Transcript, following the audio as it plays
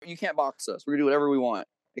you can't box us. We're gonna do whatever we want,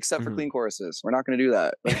 except for clean choruses. We're not gonna do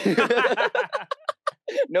that.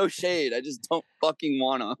 No shade. I just don't fucking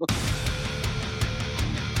wanna.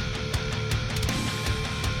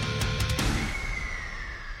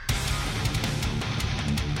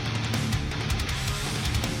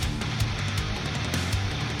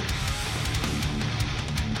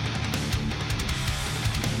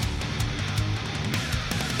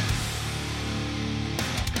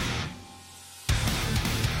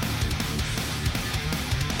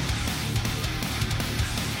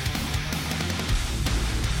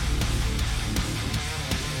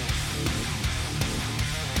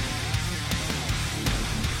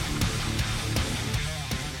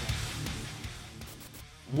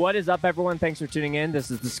 What is up, everyone? Thanks for tuning in. This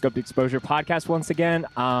is the Scoped Exposure podcast once again.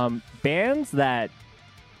 Bands that,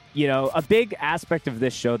 a big aspect of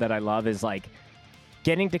this show that I love is like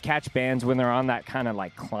getting to catch bands when they're on that kind of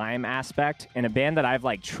like climb aspect. And a band that I've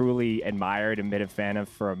like truly admired and been a fan of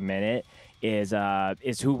for a minute is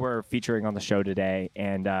who we're featuring on the show today.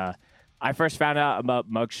 And I first found out about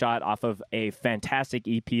MUGSHOT off of a fantastic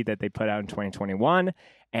EP that they put out in 2021.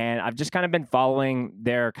 And I've just kind of been following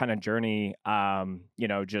their kind of journey,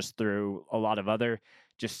 just through a lot of other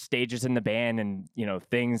just stages in the band and,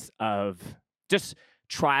 things of just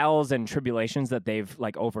trials and tribulations that they've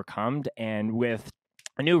like overcome. And with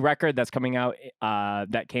a new record that's coming out,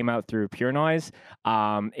 that came out through Pure Noise,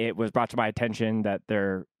 it was brought to my attention that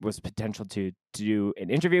there was potential to do an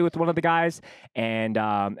interview with one of the guys. And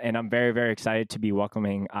I'm very, very excited to be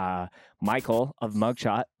welcoming Michael of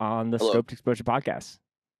MUGSHOT on the Scoped Exposure podcast.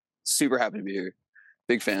 Super happy to be here.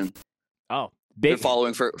 Big fan. Oh, big. Been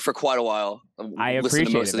following for quite a while. I appreciate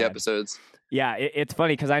to most it, of the episodes. Yeah, it's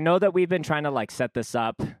funny because I know that we've been trying to like set this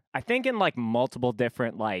up, I think in like multiple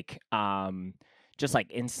different like just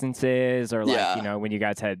like instances or like, when you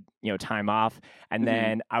guys had, time off. And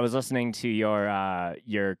then I was listening to your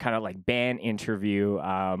kind of like band interview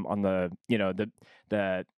on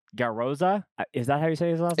the Garza, is that how you say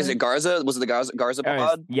his last name? Is it Garza? Was it the Garza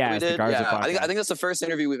pod? Yeah, it's the Garza pod. I think that's the first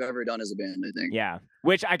interview we've ever done as a band, I think. Yeah,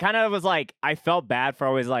 which I kind of was like, I felt bad for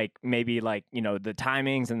always like, maybe like, the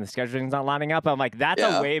timings and the scheduling's not lining up. I'm like, that's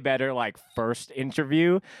a way better like first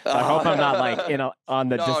interview. So I hope I'm not like, on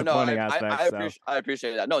the disappointing aspect. I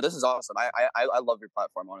appreciate that. No, this is awesome. I love your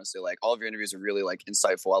platform, honestly. Like all of your interviews are really like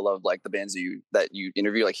insightful. I love like the bands that you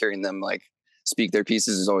interview, like hearing them like speak their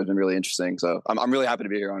pieces has always been really interesting. So I'm really happy to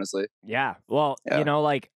be here, honestly. Yeah. Well, there's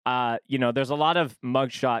a lot of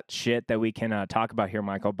MUGSHOT shit that we can talk about here,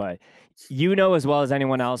 Michael, but as well as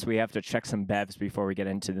anyone else, we have to check some bevs before we get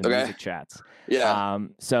into the music chats. Yeah.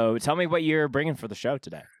 So tell me what you're bringing for the show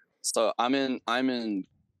today. So I'm in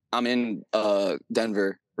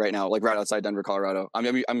Denver right now, like right outside Denver, Colorado.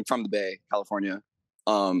 I'm from the Bay, California.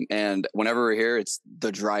 And whenever we're here, it's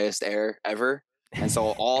the driest air ever. And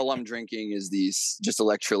so all I'm drinking is these just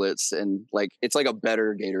electrolytes, and like it's like a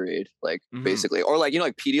better Gatorade, like basically, or like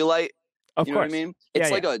like Pedialyte. Of course. What I mean?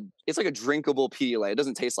 It's like a drinkable Pedialyte. It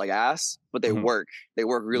doesn't taste like ass, but they work. They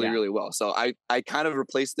work really really well. So I kind of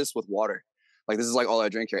replaced this with water. Like this is like all I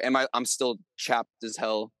drink here, and I'm still chapped as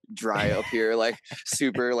hell, dry up here, like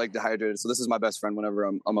super like dehydrated. So this is my best friend whenever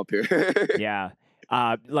I'm up here. Yeah.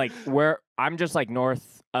 Like where I'm just like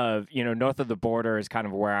north of the border is kind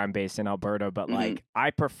of where I'm based in Alberta, but like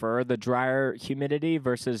I prefer the drier humidity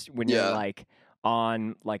versus when you're like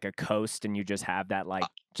on like a coast and you just have that like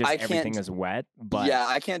everything is wet. But yeah,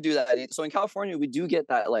 I can't do that. So in California, we do get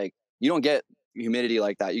that, like you don't get humidity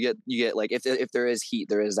like that. You get like if there is heat,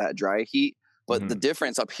 there is that dry heat. But the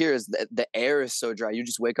difference up here is that the air is so dry. You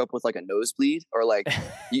just wake up with like a nosebleed or like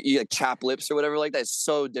you like chap lips or whatever like that. It's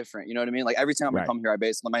so different. You know what I mean? Like every time I come here,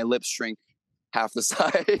 my lips shrink half the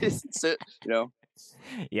size.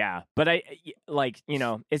 Yeah, but I like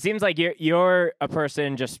it seems like you're a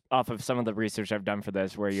person, just off of some of the research I've done for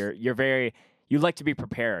this, where you like to be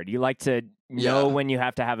prepared. You like to know when you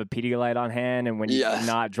have to have a Pedialyte on hand and when you're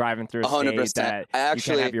not driving through a 100%. State that you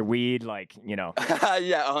can't have your weed, like, Yeah,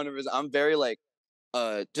 100%. I'm very like,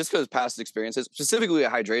 just because past experiences, specifically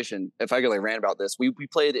with hydration, if I could like rant about this, we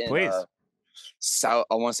played in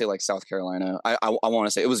I want to say like South Carolina. I want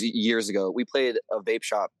to say it was years ago. We played a vape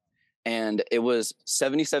shop and it was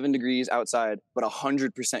 77 degrees outside, but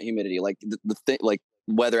 100% humidity. Like the thing, like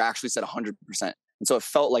weather actually said 100%. And so it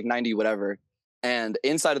felt like 90 whatever. And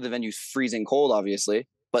inside of the venue's freezing cold, obviously,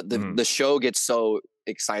 but the show gets so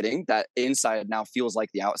exciting that inside now feels like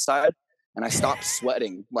the outside. And I stopped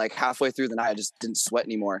sweating like halfway through the night. I just didn't sweat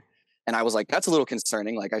anymore. And I was like, that's a little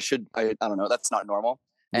concerning. Like I don't know. That's not normal.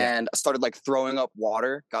 Yeah. And I started like throwing up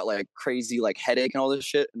water, got like crazy like headache and all this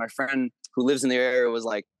shit. And my friend who lives in the area was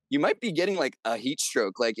like, you might be getting like a heat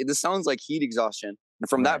stroke. Like this sounds like heat exhaustion. And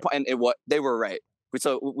from that point, and they were right.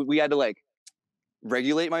 So we had to like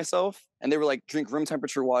regulate myself, and they were like, drink room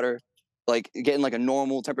temperature water, like get in like a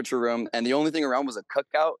normal temperature room. And the only thing around was a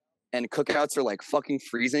cookout, and cookouts are like fucking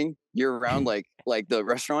freezing year round, like the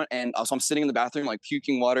restaurant. And so I'm sitting in the bathroom, like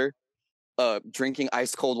puking water, drinking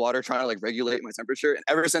ice cold water, trying to like regulate my temperature. And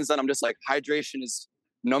ever since then, I'm just like, hydration is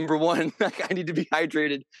number one. Like I need to be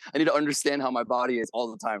hydrated. I need to understand how my body is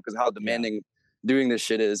all the time, because how demanding doing this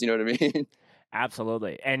shit is. You know what I mean?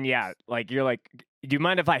 Absolutely. And yeah, like you're like, do you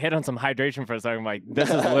mind if I hit on some hydration for a second? Like this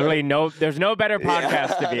is literally there's no better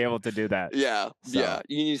podcast to be able to do that. Yeah. So. Yeah.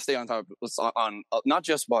 You need to stay on top on not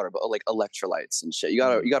just water, but like electrolytes and shit. You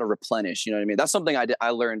gotta replenish, you know what I mean? That's something I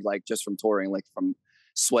learned like just from touring, like from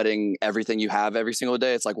sweating everything you have every single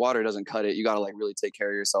day. It's like water doesn't cut it. You gotta like really take care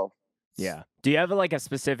of yourself. Yeah. Do you have like a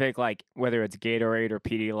specific, like whether it's Gatorade or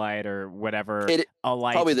Pedialyte or whatever, a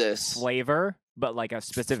light probably this flavor, but like a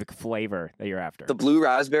specific flavor that you're after? The blue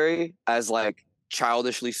raspberry, as like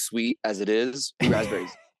childishly sweet as it is, blue raspberry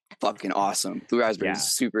is fucking awesome. Blue raspberry is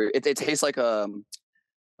super. It tastes like an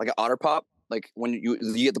Otter Pop. Like when you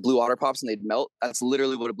get the blue Otter Pops and they melt, that's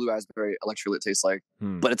literally what a blue raspberry electrolyte tastes like.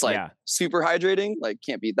 But it's like super hydrating. Like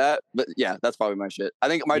can't beat that. But yeah, that's probably my shit. I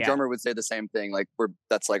think my drummer would say the same thing. Like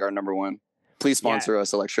that's like our number one. Please sponsor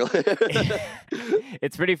us, electrolyte.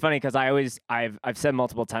 It's pretty funny because I've said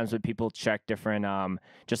multiple times when people check different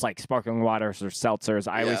just like sparkling waters or seltzers,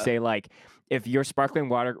 I always say like if your sparkling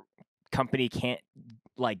water company can't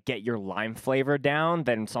like get your lime flavor down,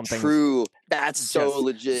 then something true. That's so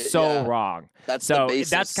legit. So wrong. That's the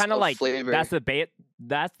basis. That's kind of like flavor. That's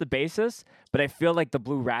the basis. But I feel like the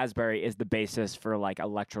blue raspberry is the basis for like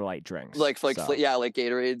electrolyte drinks. Like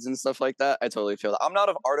Gatorades and stuff like that. I totally feel that. I'm not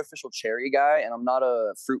an artificial cherry guy, and I'm not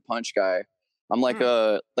a fruit punch guy. I'm like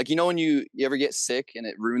when you ever get sick and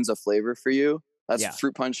it ruins a flavor for you. That's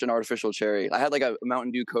fruit punch and artificial cherry. I had like a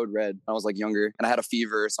Mountain Dew Code Red when I was like younger, and I had a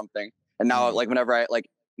fever or something. And now like whenever I like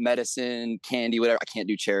medicine, candy, whatever, I can't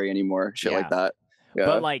do cherry anymore. Shit like that. Yeah.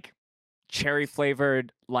 But like cherry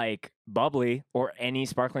flavored like bubbly or any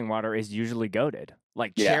sparkling water is usually goated.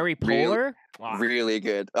 Like cherry polar, really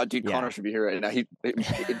good. Dude, Connor should be here right now.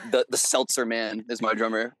 The seltzer man is my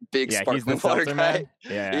drummer. Big sparkling water guy.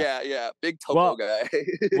 Yeah. Big topo guy.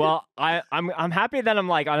 Well, I'm happy that I'm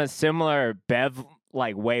like on a similar bev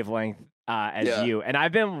like wavelength as you, and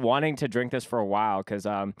I've been wanting to drink this for a while because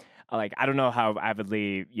like I don't know how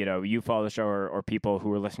avidly you follow the show or people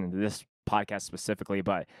who are listening to this podcast specifically,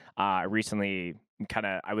 but recently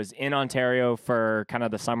I was in Ontario for kind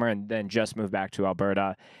of the summer and then just moved back to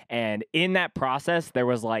Alberta, and in that process there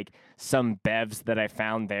was like some bevs that I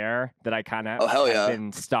found there that I kind of have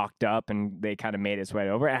been stocked up, and they kind of made its way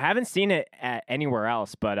over. I haven't seen it anywhere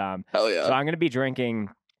else, but so I'm gonna be drinking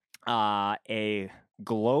a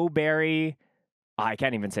glowberry. I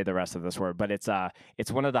can't even say the rest of this word, but it's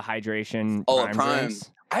one of the hydration Prime.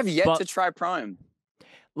 Drinks. I have yet to try Prime.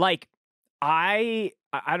 Like I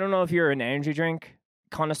don't know if you're an energy drink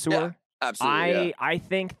connoisseur. Yeah, absolutely. I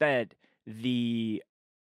think that the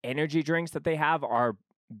energy drinks that they have are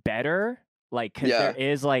better. Like because there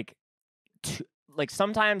is like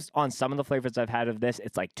sometimes on some of the flavors I've had of this,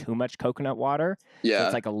 it's like too much coconut water. Yeah, so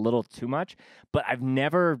it's like a little too much. But I've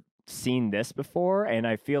never seen this before, and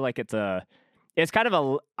I feel like it's kind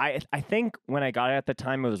of I think when I got it at the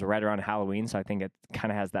time, it was right around Halloween, so I think it kind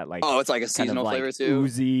of has that like it's like a seasonal flavor like too.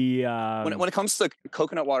 Oozy. When it comes to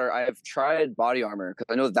coconut water, I have tried Body Armor because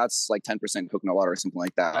I know that's like 10% coconut water or something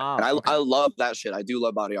like that, and I love that shit. I do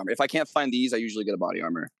love Body Armor. If I can't find these, I usually get a Body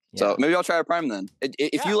Armor. Yeah. So maybe I'll try a Prime then.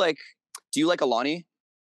 If you like, do you like Alani?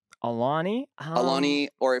 Alani,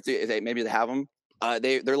 or if they maybe they have them.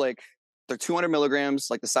 They're 200 milligrams,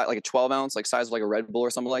 like the size, like a 12 ounce, like size of like a Red Bull or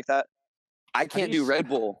something like that. I can't do Red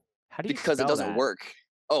Bull because it doesn't work.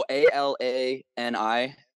 Oh,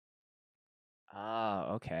 ALANI. Oh,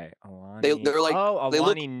 okay. Alani. They're like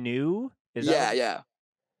Alani New. Yeah.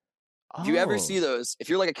 Do you ever see those? If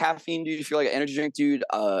you're like a caffeine dude, if you're like an energy drink dude,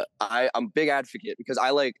 I'm a big advocate because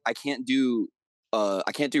I can't do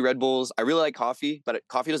Red Bulls. I really like coffee, but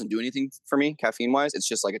coffee doesn't do anything for me caffeine wise. It's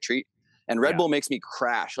just like a treat. And Red Bull makes me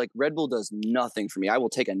crash. Like Red Bull does nothing for me. I will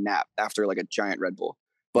take a nap after like a giant Red Bull.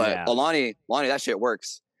 But Alani, that shit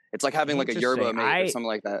works. It's like having like a yerba mate or something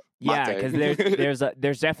like that. Yeah, because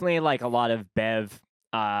there's definitely like a lot of bevs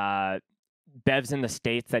in the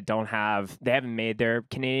States that they haven't made their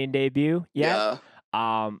Canadian debut yet.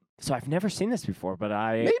 Yeah. So I've never seen this before, but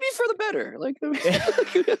maybe for the better. Like who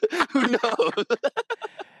knows?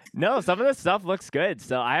 No, some of this stuff looks good.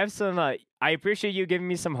 So I have some. I appreciate you giving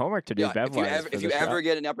me some homework to do. Yeah, if you ever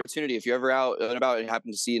get an opportunity, if you're ever out and about and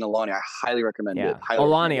happen to see an Alani, I highly recommend it.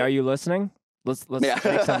 Alani, are you listening? Let's make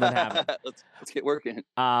something happen. let's get working.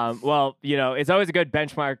 Well, it's always a good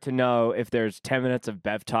benchmark to know if there's 10 minutes of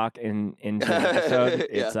Bev talk into an episode.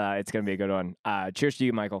 It's gonna be a good one. Cheers to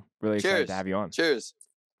you, Michael. Really excited to have you on. Cheers.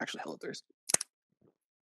 Actually, hella thirsty.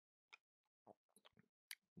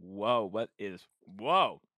 Whoa! What is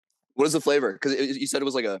the flavor? Because you said it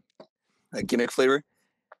was like a gimmick flavor.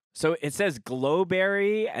 So it says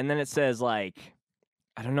glowberry, and then it says like,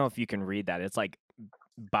 I don't know if you can read that. It's like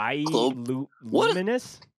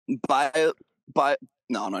luminous.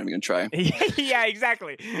 No, I'm not even gonna try. Yeah,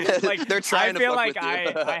 exactly. Like they're trying. I feel like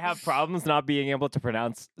I have problems not being able to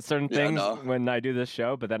pronounce certain things when I do this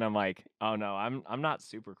show, but then I'm like, oh no, I'm not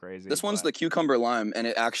super crazy. This one's the cucumber lime, and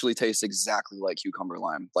it actually tastes exactly like cucumber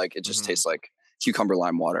lime. Like it just tastes like cucumber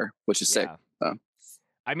lime water, which is sick.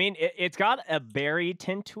 I mean, it's got a berry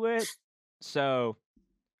tint to it, so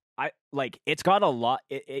it's got a lot.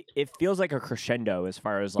 It feels like a crescendo as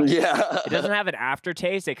far as like it doesn't have an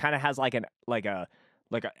aftertaste. It kind of has like an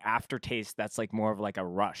aftertaste that's like more of like a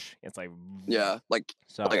rush. It's like like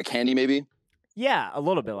a candy maybe. Yeah, a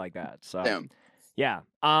little bit like that. So damn. Yeah.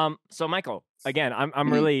 So Michael, again,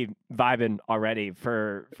 I'm really vibing already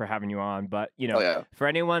for having you on, but for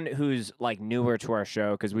anyone who's like newer to our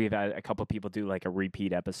show, because we've had a couple people do like a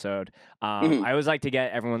repeat episode. I always like to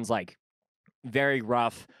get everyone's like very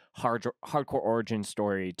rough hardcore origin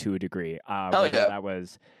story to a degree. That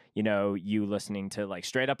was you listening to like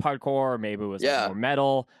straight up hardcore, or maybe it was like more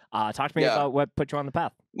metal. Talk to me about what put you on the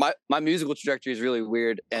path. My musical trajectory is really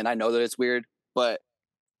weird, and I know that it's weird, but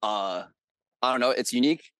I don't know, it's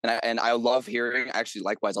unique, and I love hearing. Actually,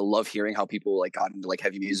 likewise, I love hearing how people like got into like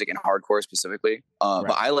heavy music and hardcore specifically.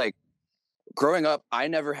 But I like growing up, I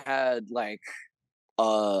never had like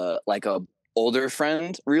a older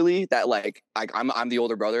friend really that like I'm the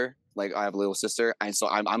older brother. Like I have a little sister, and so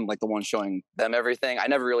I'm like the one showing them everything. I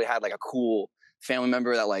never really had like a cool family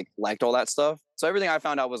member that like liked all that stuff. So everything I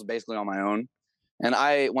found out was basically on my own. And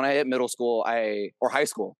when I hit middle school, high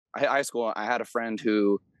school, I had a friend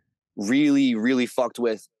who really, really fucked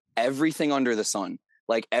with everything under the sun.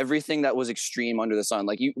 Like everything that was extreme under the sun.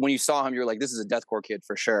 Like when you saw him, you're like, this is a deathcore kid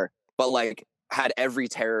for sure. But like had every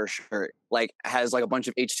Terror shirt, like has like a bunch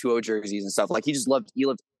of H2O jerseys and stuff. Like he loved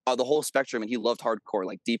the whole spectrum, and he loved hardcore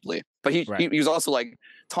like deeply. But he was also like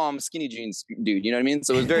Tom skinny jeans dude, you know what I mean?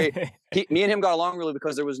 So it was very me and him got along really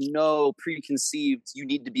because there was no preconceived you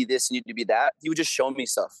need to be this, you need to be that. He would just show me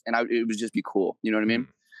stuff, and it would just be cool, you know what I mean?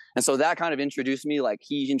 And so that kind of introduced me, like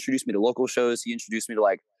he introduced me to local shows. He introduced me to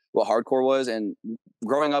like what hardcore was. And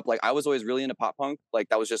growing up, like I was always really into pop punk. Like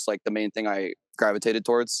that was just like the main thing I gravitated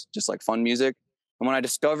towards, just like fun music. And when I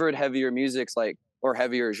discovered heavier musics, like, or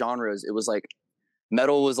heavier genres, it was like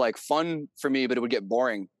metal was like fun for me, but it would get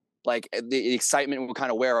boring. Like the excitement would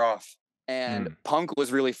kind of wear off. And punk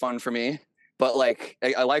was really fun for me, but like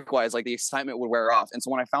I likewise, like the excitement would wear off. And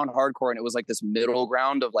so when I found hardcore, and it was like this middle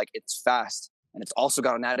ground of like, it's fast, and it's also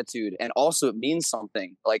got an attitude, and also it means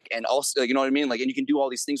something, like, and also, you know what I mean? Like, and you can do all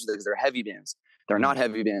these things with it because they're heavy bands. They're not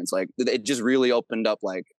heavy bands. Like it just really opened up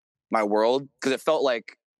like my world, because it felt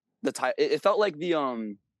like it felt like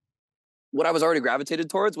the what I was already gravitated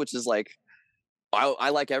towards, which is like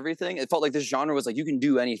I like everything. It felt like this genre was like, you can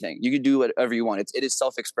do anything, you can do whatever you want. It is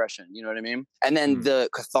self-expression, you know what I mean? And then the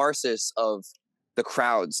catharsis of the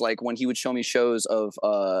crowds, like when he would show me shows of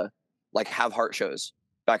like Have Heart shows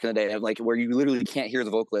back in the day, like where you literally can't hear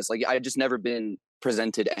the vocalist. Like I had just never been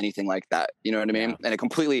presented anything like that, you know what I mean? And it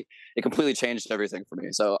completely changed everything for me.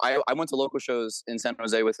 So I went to local shows in San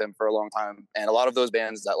Jose with him for a long time, and a lot of those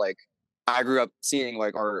bands that like I grew up seeing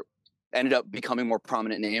like ended up becoming more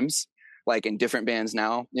prominent names, like in different bands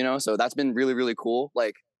now, you know? So that's been really, really cool.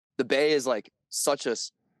 Like the Bay is like such a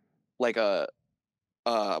like a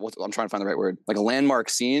I'm trying to find the right word, like a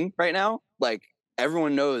landmark scene right now. Like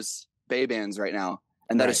everyone knows Bay bands right now.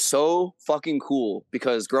 And that is so fucking cool,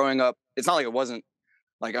 because growing up, it's not like it wasn't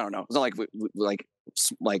like, I don't know. It's not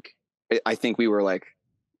like I think we were like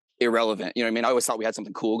irrelevant. You know what I mean? I always thought we had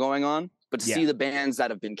something cool going on, but to see the bands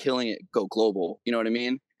that have been killing it go global, you know what I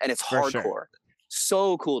mean? And it's hardcore. Sure.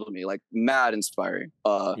 So cool to me, like mad inspiring.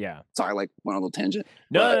 Sorry, I like went on a little tangent.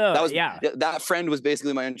 No, that was that friend was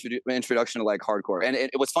basically my introduction to like hardcore. And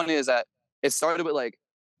what's funny is that it started with like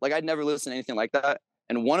I'd never listened to anything like that.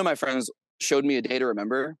 And one of my friends showed me A Day to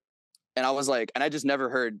Remember, and I was like, and I just never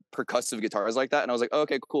heard percussive guitars like that. And I was like, oh,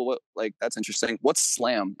 okay, cool. What, like, that's interesting. What's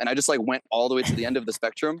slam? And I just like went all the way to the end of the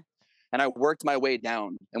spectrum. and I worked my way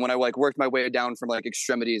down. And when I like worked my way down from like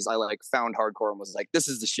extremities, I like found hardcore and was like, this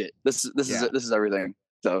is the shit. This is everything.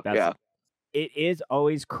 So it is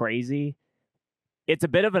always crazy. It's a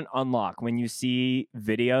bit of an unlock when you see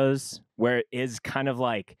videos where it is kind of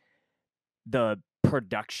like the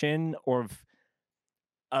production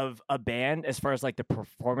of a band as far as like the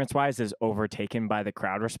performance wise is overtaken by the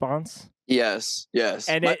crowd response. Yes.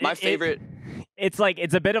 And my favorite. It's like,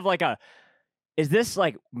 it's a bit of like is this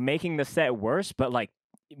like making the set worse? But like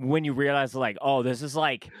when you realize like, oh, this is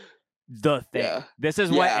like the thing. Yeah. This is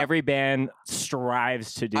what every band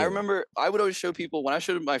strives to do. I remember I would always show people when I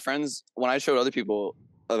showed my friends, when I showed other people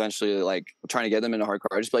eventually, like trying to get them into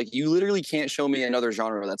hardcore, I just be like, you literally can't show me another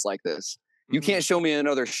genre that's like this. You can't show me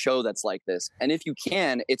another show that's like this. And if you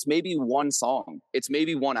can, it's maybe one song. It's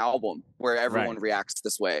maybe one album where everyone reacts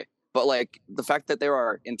this way. But like the fact that there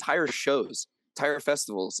are entire shows, entire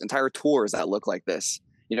festivals, entire tours that look like this,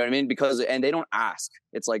 you know what I mean? And they don't ask.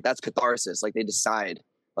 It's like, that's catharsis. Like they decide,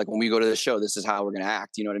 like when we go to the show, this is how we're going to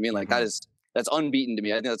act. You know what I mean? Like that's unbeaten to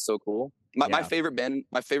me. I think that's so cool. My favorite band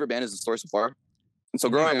is The Source of Far. And so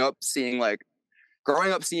growing up seeing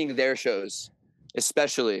their shows,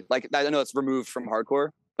 especially like I know it's removed from hardcore,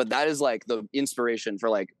 but that is like the inspiration for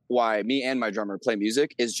like why me and my drummer play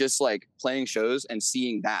music, is just like playing shows and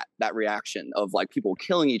seeing that reaction of like people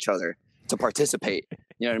killing each other to participate.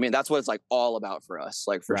 You know what I mean? That's what it's like all about for us,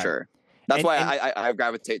 like for sure. That's why I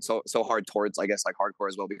gravitate so hard towards, I guess, like hardcore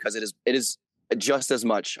as well, because it is just as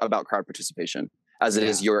much about crowd participation as it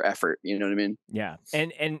is your effort. You know what I mean? Yeah.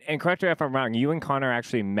 And correct me if I'm wrong, you and Connor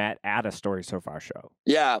actually met at a Story So Far show.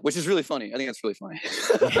 Yeah, which is really funny. I think that's really funny.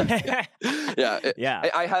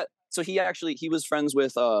 He was friends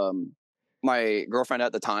with my girlfriend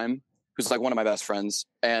at the time, who's like one of my best friends,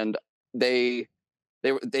 and they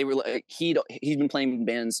were like, he'd been playing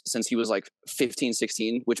bands since he was like 15,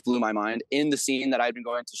 16, which blew my mind, in the scene that I'd been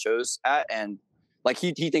going to shows at. And like,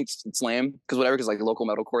 he thinks it's lame because like local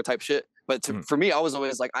metalcore type shit. But for me, I was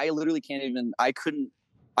always like, I literally I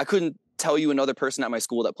couldn't tell you another person at my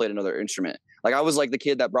school that played another instrument. Like I was like the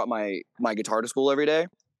kid that brought my guitar to school every day.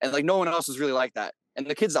 And like, no one else was really like that. And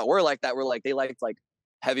the kids that were like that were like, they liked like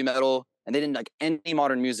heavy metal and they didn't like any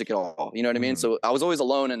modern music at all. You know what I mean? So I was always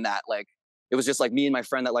alone in that. Like, it was just like me and my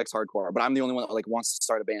friend that likes hardcore, but I'm the only one that like wants to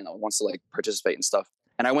start a band, that wants to like participate and stuff.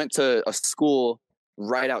 And I went to a school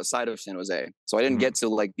right outside of San Jose. So I didn't get to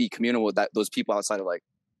like be communal with those people outside of like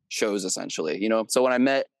shows essentially, you know? So when I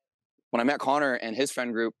met Connor and his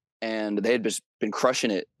friend group, and they had just been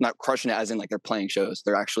crushing it, not crushing it as in like they're playing shows,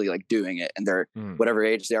 they're actually like doing it, and they're whatever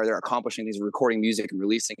age they are, they're accomplishing these, recording music and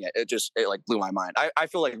releasing it. It like blew my mind. I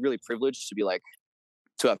feel like really privileged to be like,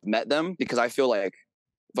 to have met them, because I feel like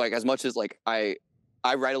as much as like I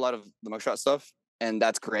write a lot of the MUGSHOT stuff, and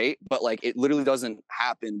that's great, but like it literally doesn't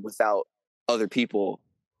happen without other people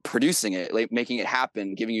producing it, like making it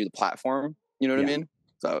happen, giving you the platform. You know what I mean?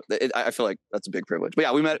 So I feel like that's a big privilege. But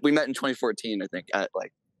yeah, we met in 2014, I think, at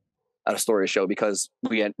a Story show, because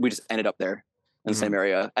we just ended up there in the same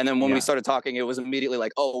area. And then when we started talking, it was immediately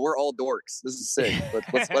like, oh, we're all dorks. This is sick.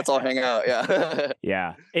 Let's all hang out. Yeah.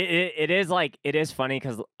 Yeah. It is funny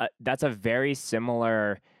because that's a very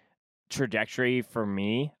similar trajectory for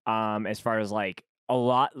me. As far as like a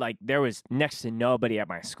lot, like there was next to nobody at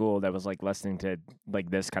my school that was like listening to like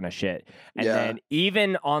this kind of shit. And then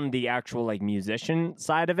even on the actual like musician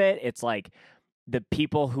side of it, it's like the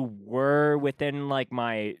people who were within like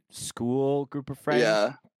my school group of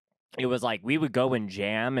friends, it was like we would go and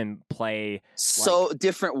jam and play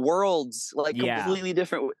different worlds, like completely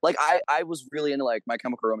different. Like I was really into like My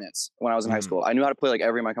Chemical Romance when I was in high school. I knew how to play like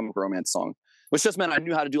every My Chemical Romance song, which just meant I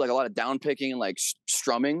knew how to do like a lot of down picking and like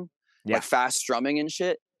strumming, like fast strumming and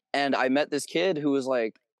shit. And I met this kid who was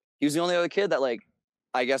like, he was the only other kid that like,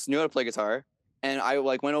 I guess knew how to play guitar. And I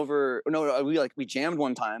like went over, we jammed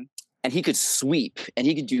one time, and he could sweep and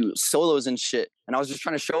he could do solos and shit. And I was just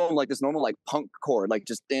trying to show him like this normal like punk chord, like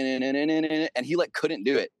just and he like couldn't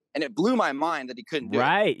do it. And it blew my mind that he couldn't do it.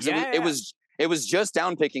 Right. It was just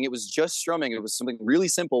down picking. It was just strumming. It was something really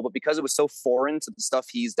simple, but because it was so foreign to the stuff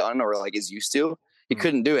he's done or like is used to, he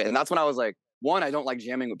couldn't do it. And that's when I was like, one, I don't like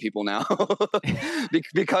jamming with people now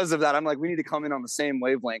because of that. I'm like, we need to come in on the same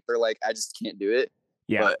wavelength. They're like, I just can't do it.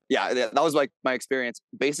 Yeah. But yeah, that was like my experience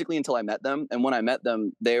basically until I met them. And when I met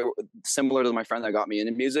them, they were similar to my friend that got me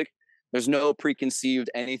into music. There's no preconceived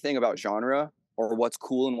anything about genre or what's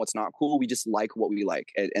cool and what's not cool. We just like what we like.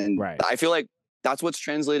 And I feel like that's what's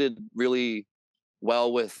translated really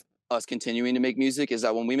well with us continuing to make music, is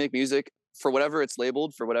that when we make music, for whatever it's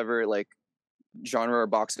labeled, for whatever like genre or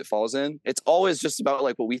box it falls in, it's always just about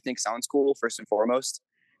like what we think sounds cool first and foremost.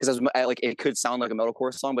 because like it could sound like a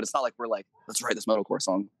metalcore song, but it's not like we're like, let's write this metalcore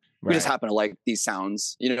song. We just happen to like these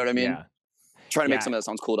sounds. You know what I mean? Yeah. Trying to make something that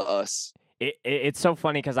sounds cool to us. It's so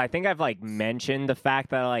funny because I think I've like mentioned the fact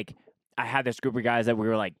that like I had this group of guys that we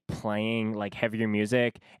were like playing like heavier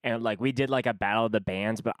music, and like we did like a battle of the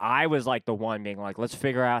bands, but I was like the one being like, let's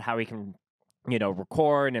figure out how we can,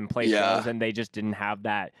 record and play shows, and they just didn't have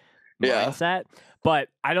that mindset. But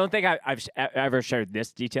I don't think I've ever shared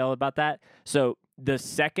this detail about that. So the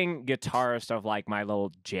second guitarist of like my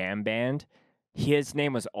little jam band, his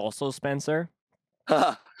name was also Spencer.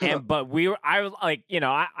 But I was like,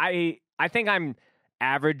 I think I'm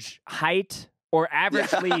average height or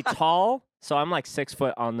averagely tall. So I'm like 6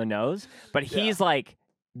 foot on the nose, but he's like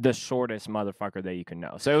the shortest motherfucker that you can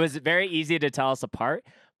know. So it was very easy to tell us apart,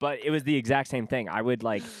 but it was the exact same thing. I would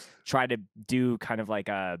like try to do kind of like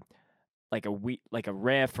a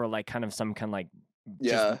riff or like kind of some kind of like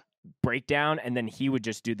just breakdown, and then he would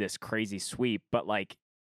just do this crazy sweep, but like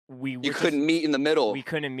you couldn't meet in the middle. We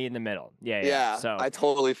couldn't meet in the middle. Yeah. So I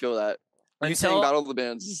totally feel that. You saying Battle of the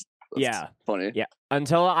Bands? That's funny. Yeah.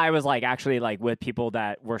 Until I was like actually like with people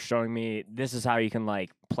that were showing me this is how you can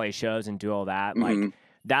like play shows and do all that. Like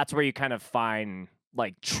that's where you kind of find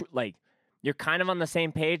like you're kind of on the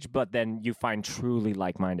same page, but then you find truly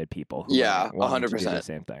like-minded people. Who 100%. Do the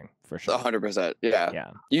same thing for sure. 100%.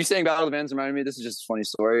 Yeah. You saying Battle of the Bands reminded me. This is just a funny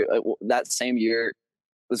story. That same year,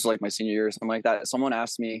 this was like my senior year or something like that. Someone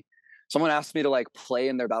asked me to like play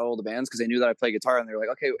in their Battle of the Bands because they knew that I play guitar, and they were like,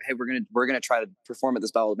 okay, hey, we're gonna try to perform at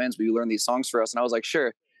this Battle of the Bands. Will you learn these songs for us? And I was like,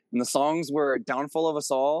 sure. And the songs were Downfall of Us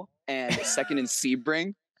All and Second in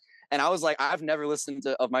Sebring. And I was like, I've never listened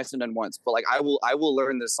to Of Mice and Men once, but like I will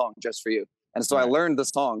learn this song just for you. And so I learned the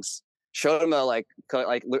songs, showed him that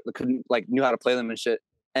couldn't like knew how to play them and shit.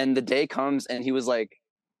 And the day comes and he was like,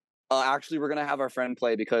 actually, we're gonna have our friend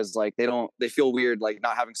play because like they feel weird like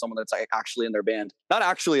not having someone that's like actually in their band. Not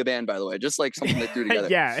actually a band, by the way, just like something they threw together.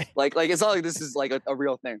 Like it's not like this is like a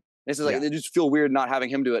real thing. This is like they just feel weird not having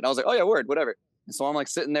him do it. And I was like, oh yeah, word, whatever. And so I'm like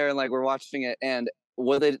sitting there and like we're watching it, and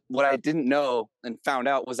what I didn't know and found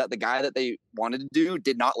out was that the guy that they wanted to do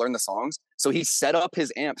did not learn the songs. So he set up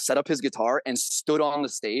his amp, set up his guitar, and stood on the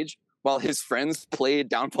stage while his friends played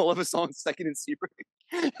Downfall of a Song, Second in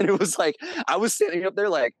Sebring. And it was like I was sitting there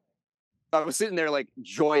like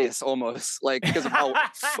joyous almost, like because of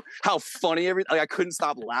how funny everything. Like I couldn't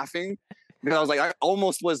stop laughing because I was like, I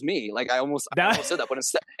almost was me. Like I almost said that, but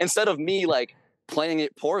instead of me like playing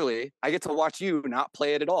it poorly, I get to watch you not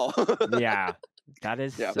play it at all. That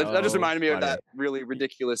is that just reminded me of that really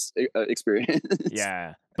ridiculous experience.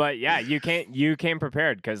 But you came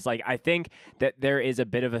prepared because like I think that there is a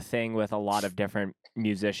bit of a thing with a lot of different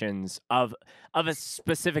musicians of a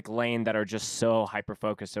specific lane that are just so hyper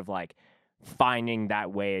focused of like finding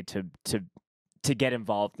that way to get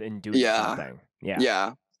involved in doing something.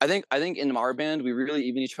 I think in our band we really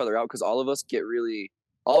even each other out because all of us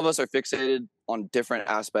are fixated on different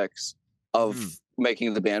aspects of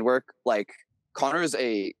making the band work. Like Connor is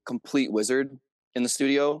a complete wizard in the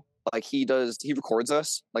studio. Like he records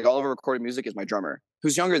us. Like all of our recorded music is my drummer,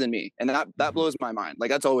 who's younger than me, and that blows my mind. Like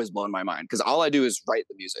that's always blown my mind because all I do is write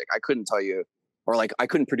the music. I couldn't tell you, or like I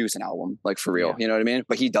couldn't produce an album, like for real. You know what I mean?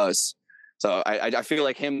 But he does. So I feel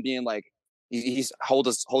like him being like he's holds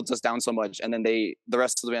us down so much, and then the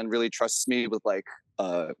rest of the band really trusts me with like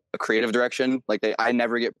a creative direction. Like I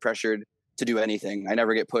never get pressured to do anything. I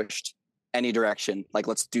never get pushed any direction. Like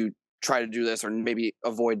try to do this or maybe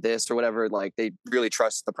avoid this or whatever. Like they really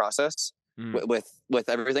trust the process with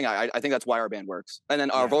everything. I think that's why our band works. And then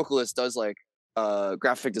our vocalist does like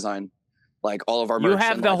graphic design, like all of our merch. You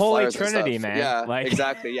have and, the like, Holy Trinity, man. Yeah,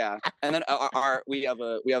 exactly. Yeah. And then we have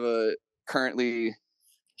a currently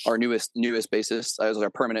our newest bassist as our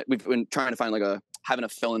permanent. We've been trying to find having a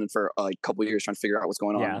fill-in for a couple of years trying to figure out what's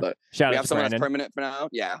going on. But we have someone that's permanent for now.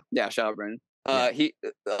 Yeah. Shout out Brandon.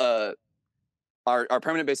 Our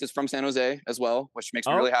permanent bassist from San Jose as well, which makes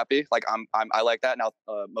me really happy. Like I like that now.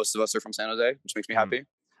 Most of us are from San Jose, which makes me happy.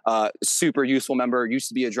 Super useful member. Used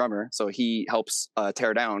to be a drummer, so he helps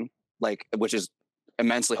tear down, which is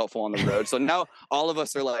immensely helpful on the road. So now all of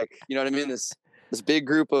us are like, you know what I mean? This big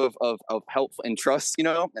group of help and trust, and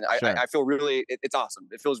I feel really, it's awesome.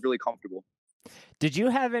 It feels really comfortable. Did you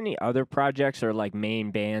have any other projects or like main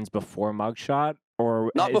bands before Mugshot,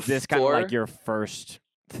 or Not is before. This kind of like your first?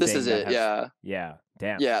 This is it. Yeah.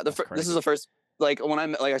 Damn. Yeah. This is the first. When I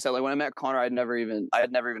met Connor, I had never even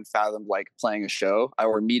fathomed like playing a show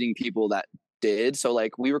or meeting people that did. So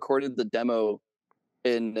like we recorded the demo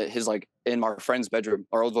in our friend's bedroom,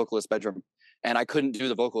 our old vocalist's bedroom, and I couldn't do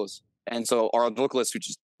the vocals. And so our vocalist, who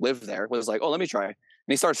just lived there, was like, "Oh, let me try."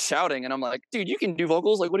 he starts shouting, and I'm like, dude, you can do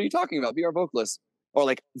vocals. Like, what are you talking about? Be our vocalist. Or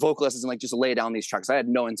like vocalist isn't like just lay down these tracks. I had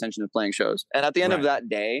no intention of playing shows. And at the end of that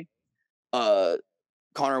day,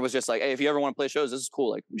 Connor was just like, hey, if you ever want to play shows, this is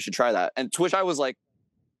cool. Like, we should try that. And to which I was like,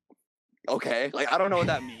 okay, like, I don't know what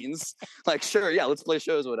that means. Like, sure, yeah, let's play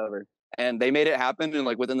shows, whatever. And they made it happen. And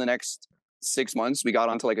like within the next 6 months, we got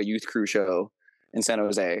onto like a youth crew show in San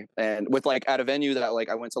Jose, and with like at a venue that like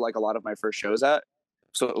I went to like a lot of my first shows at,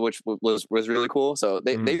 so which was really cool. So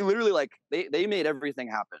they literally like they made everything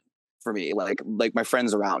happen for me, like my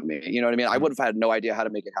friends around me. You know what I mean? I would have had no idea how to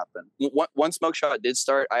make it happen. Once MUGSHOT did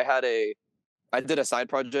start, I did a side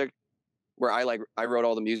project where I wrote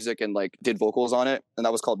all the music and like did vocals on it, and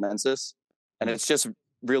that was called Mensis. And it's just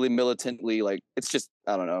really militantly, like, it's just,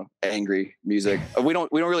 I don't know, angry music. We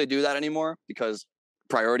don't really do that anymore because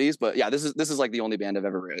priorities. But yeah, this is like the only band I've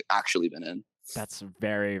ever really actually been in. That's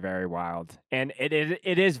very, very wild. And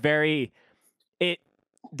it is very,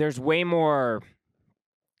 there's way more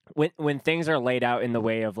when things are laid out in the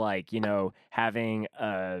way of like, you know, having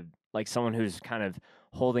like someone who's kind of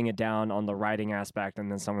holding it down on the writing aspect,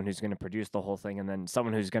 and then someone who's going to produce the whole thing, and then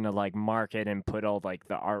someone who's going to like market and put all like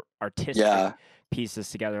the artistic pieces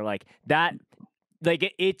together, like that.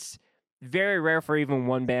 Like it's very rare for even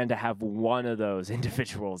one band to have one of those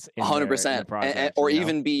individuals in 100%, project, or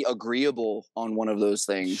even be agreeable on one of those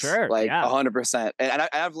things. Sure, like 100%. And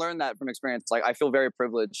I've learned that from experience. Like, I feel very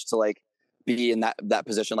privileged to like be in that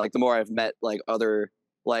position. Like, the more I've met like other,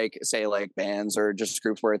 like, say like bands or just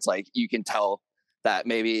groups where it's like you can tell that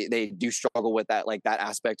maybe they do struggle with that, like that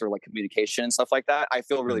aspect, or like communication and stuff like that. I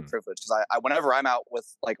feel really privileged because I whenever I'm out with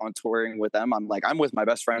like on touring with them, I'm with my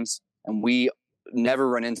best friends, and we never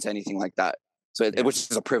run into anything like that. So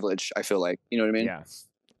which is a privilege, I feel like, you know what I mean?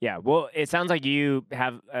 Yeah. Well, it sounds like you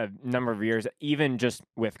have a number of years, even just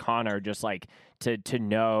with Connor, just like to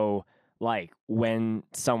know like when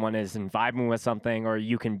someone is vibing with something, or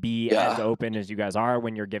you can be as open as you guys are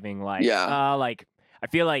when you're giving like, like, I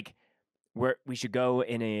feel like we should go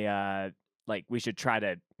in a, like, we should try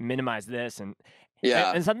to minimize this. And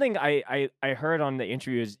something I heard on the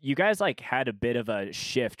interview is you guys like had a bit of a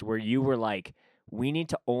shift where you were like, we need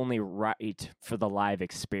to only write for the live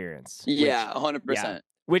experience. 100%.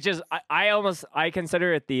 Which is, I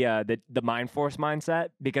consider it the Mind Force mindset,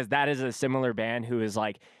 because that is a similar band who is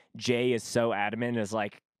like, Jay is so adamant, is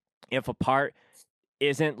like, if a part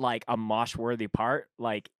isn't like a mosh worthy part,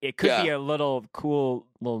 like it could be a little cool,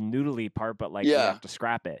 little noodly part, but like you have to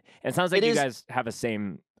scrap it. And it sounds like you guys have the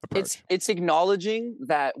same approach. It's acknowledging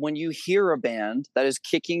that when you hear a band that is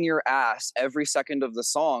kicking your ass every second of the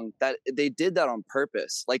song, that they did that on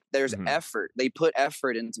purpose. Like, there's effort. They put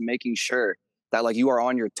effort into making sure that like you are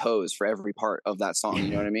on your toes for every part of that song. You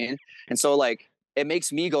know what I mean? And so like, it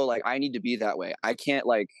makes me go like, I need to be that way. I can't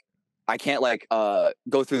go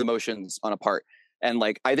through the motions on a part. And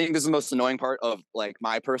like, I think this is the most annoying part of like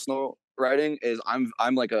my personal writing is I'm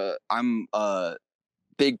a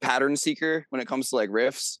big pattern seeker when it comes to like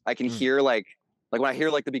riffs. I can hear like when I hear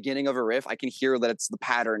like the beginning of a riff, I can hear that it's the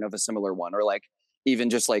pattern of a similar one, or like even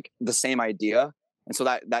just like the same idea. And so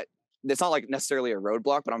that it's not like necessarily a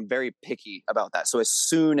roadblock, but I'm very picky about that. So as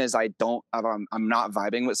soon as I'm not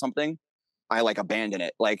vibing with something, I like abandon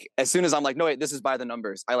it. Like, as soon as I'm like, no, wait, this is by the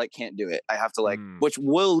numbers, I like can't do it. I have to like, which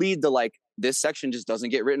will lead to like, this section just doesn't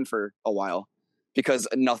get written for a while, because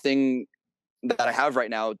nothing that I have right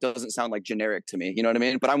now doesn't sound like generic to me. You know what I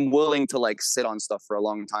mean? But I'm willing to like sit on stuff for a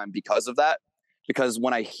long time because of that. Because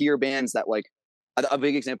when I hear bands that like, a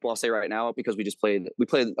big example I'll say right now, because we played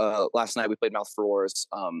last night, we played Mouth for War's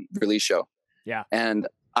release show. Yeah. And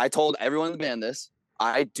I told everyone in the band this.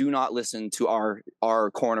 I do not listen to our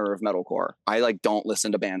corner of metalcore. I like don't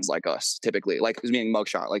listen to bands like us typically, like meaning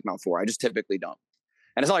MUGSHOT, like Mouth 4. I just typically don't.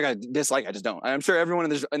 And it's not like I dislike, I just don't. I'm sure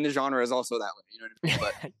everyone in the genre is also that way. You know what I mean?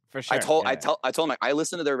 But for sure. I told them like, I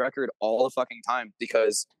listen to their record all the fucking time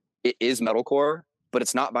because it is metalcore, but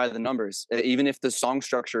it's not by the numbers. Even if the song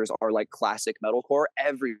structures are like classic metalcore,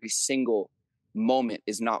 every single moment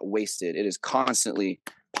is not wasted. It is constantly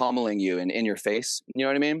pummeling you and in your face. You know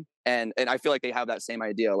what I mean? And I feel like they have that same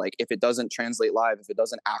idea. Like, if it doesn't translate live, if it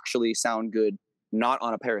doesn't actually sound good, not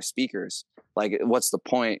on a pair of speakers, like, what's the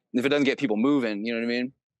point? If it doesn't get people moving, you know what I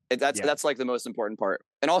mean? That's like the most important part.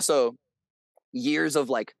 And also, years of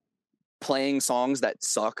like playing songs that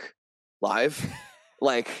suck live,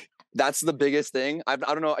 like, that's the biggest thing. I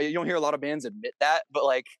don't know. You don't hear a lot of bands admit that, but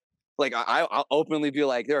like I'll openly be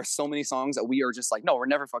like, there are so many songs that we are just like, no, we're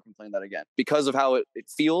never fucking playing that again, because of how it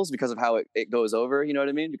feels, because of how it goes over, you know what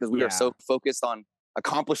I mean? Because we are so focused on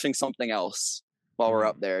accomplishing something else while we're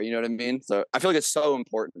up there, you know what I mean? So I feel like it's so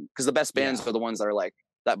important, because the best bands are the ones that are like,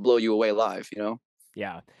 that blow you away live, you know?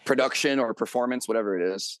 Yeah. production or performance, whatever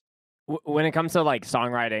it is. When it comes to like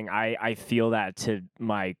songwriting, I feel that to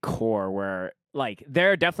my core where like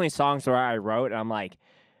there are definitely songs where I wrote and I'm like,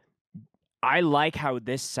 I like how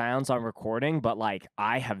this sounds on recording, but like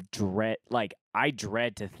I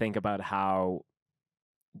dread to think about how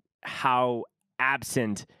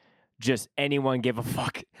absent just anyone give a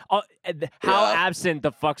fuck. How absent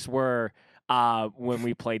the fucks were when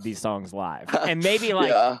we played these songs live. And maybe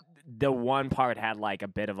like the one part had like a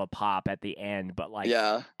bit of a pop at the end, but like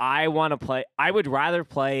I would rather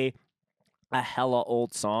play a hella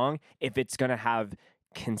old song if it's gonna have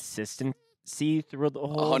consistency through the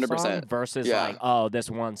whole 100%. Song versus like, oh, this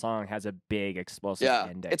one song has a big explosive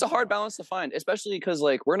ending. It's a hard balance to find, especially because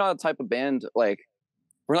like we're not the type of band we're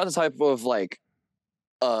not the type of like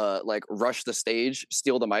rush the stage,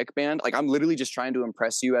 steal the mic band. Like I'm literally just trying to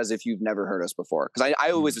impress you as if you've never heard us before. Because I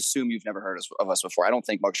always assume you've never heard of us before. I don't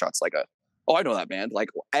think MUGSHOT's like I know that band. Like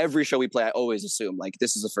every show we play, I always assume like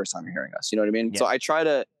this is the first time you're hearing us. You know what I mean? Yeah. So I try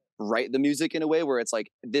to write the music in a way where it's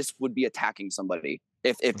like this would be attacking somebody.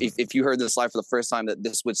 If you heard this live for the first time, that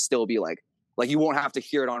this would still be like you won't have to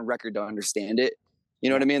hear it on record to understand it. You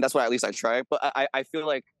know what I mean? That's why at least I try. But I feel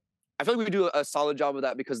like we do a solid job of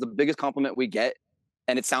that because the biggest compliment we get,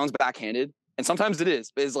 and it sounds backhanded, and sometimes it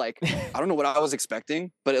is like, I don't know what I was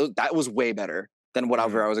expecting, but that was way better than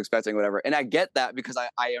whatever I was expecting, whatever. And I get that because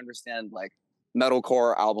I understand like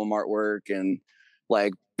metalcore album artwork and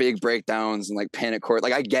like big breakdowns and like panic chord.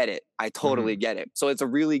 Like I get it. I totally get it. So it's a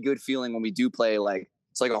really good feeling when we do play like,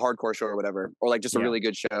 it's like a hardcore show or whatever, or like just a really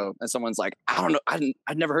good show. And someone's like, I don't know,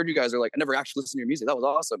 I'd never heard you guys, or like, I never actually listened to your music. That was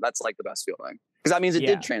awesome. That's like the best feeling. Because that means it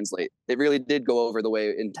did translate. It really did go over the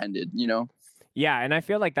way intended, you know? Yeah, and I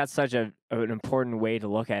feel like that's such an important way to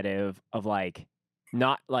look at it of like,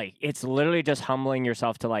 not like, it's literally just humbling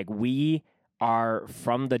yourself to like, we are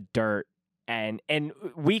from the dirt and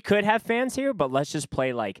we could have fans here, but let's just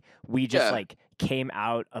play like we just like came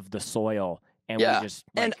out of the soil and we just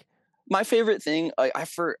like... And my favorite thing,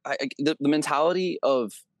 the mentality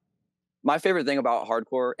of my favorite thing about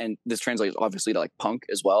hardcore, and this translates obviously to like punk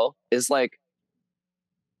as well, is like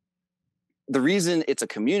the reason it's a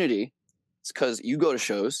community is because you go to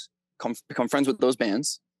shows, become friends with those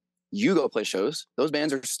bands, you go play shows, those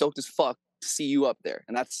bands are stoked as fuck to see you up there,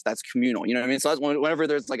 and that's communal. You know what I mean? So that's whenever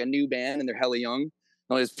there's like a new band and they're hella young,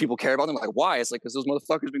 all these people care about them. Like, why? It's like because those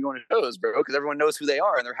motherfuckers been going to shows, bro. Because everyone knows who they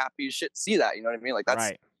are and they're happy as shit to see that. You know what I mean? Like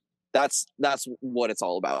that's what it's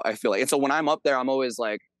all about. I feel like, and so when I'm up there, I'm always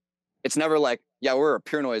like, it's never like, yeah, we're a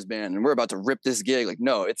pure noise band and we're about to rip this gig. Like,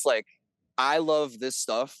 no, it's like, I love this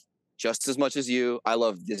stuff just as much as you. I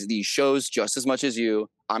love these shows just as much as you.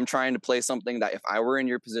 I'm trying to play something that if I were in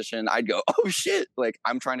your position, I'd go, oh shit. Like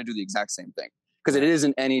I'm trying to do the exact same thing because it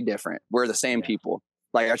isn't any different. We're the same people.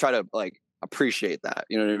 Like I try to like appreciate that.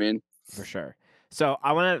 You know what I mean? For sure. So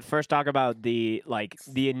I want to first talk about the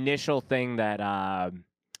initial thing that,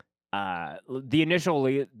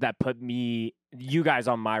 that put you guys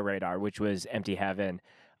on my radar, which was Empty Heaven.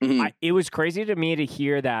 It was crazy to me to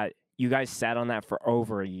hear that you guys sat on that for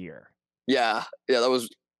over a year. Yeah, that was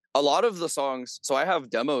a lot of the songs. So I have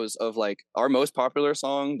demos of like our most popular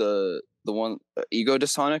song, the one Ego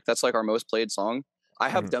Dystonic. That's like our most played song. I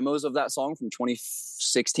have demos of that song from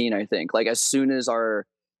 2016, I think. Like as soon as our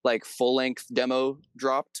like full length demo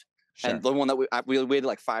dropped, and the one that we waited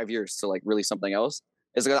like 5 years to like release something else.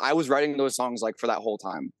 Is because I was writing those songs like for that whole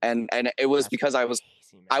time, and it was because I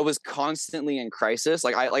was constantly in crisis.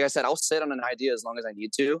 Like I said, I'll sit on an idea as long as I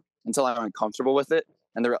need to until I'm uncomfortable with it.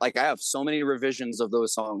 And they're like, I have so many revisions of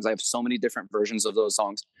those songs. I have so many different versions of those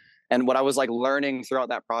songs. And what I was like learning throughout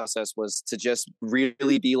that process was to just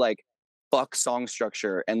really be like, fuck song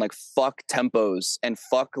structure and like fuck tempos and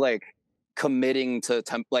fuck like committing to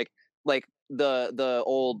like the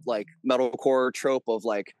old like metalcore trope of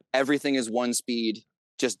like everything is one speed,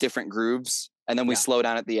 just different grooves, and then we slow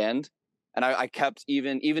down at the end. And I kept,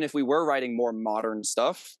 even if we were writing more modern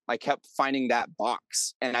stuff, I kept finding that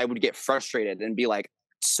box, and I would get frustrated and be like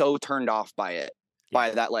so turned off by it,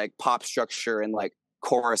 by that like pop structure and like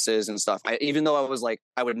choruses and stuff. Even though I was like,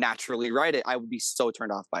 I would naturally write it, I would be so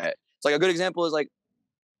turned off by it. So like a good example is like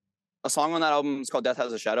a song on that album is called Death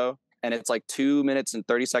Has a Shadow, and it's like 2 minutes and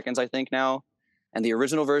 30 seconds, I think now. And the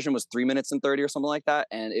original version was 3 minutes and 30 or something like that.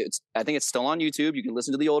 And I think it's still on YouTube. You can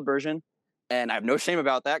listen to the old version. And I have no shame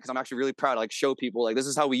about that because I'm actually really proud to like show people like this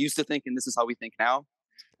is how we used to think and this is how we think now.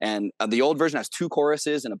 And the old version has 2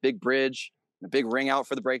 choruses and a big bridge and a big ring out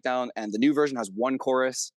for the breakdown. And the new version has 1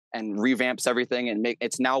 chorus and revamps everything and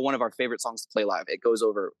it's now one of our favorite songs to play live. It goes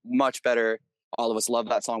over much better. All of us love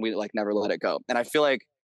that song. We like never let it go. And I feel like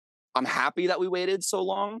I'm happy that we waited so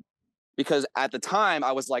long because at the time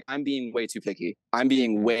I was like, I'm being way too picky. I'm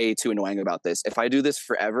being way too annoying about this. If I do this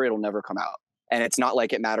forever, it'll never come out. And it's not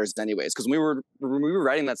like it matters anyways. Because when we were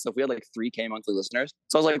writing that stuff, we had like 3K monthly listeners.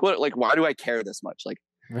 So I was like, what? Like, why do I care this much? Like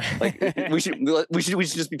we should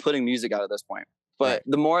just be putting music out at this point. But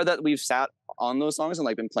the more that we've sat on those songs and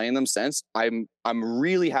like been playing them since, I'm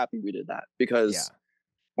really happy we did that, because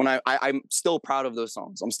when I'm still proud of those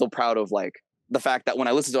songs. I'm still proud of like the fact that when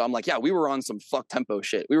I listen to it, I'm like, yeah, we were on some fuck tempo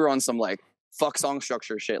shit. We were on some like fuck song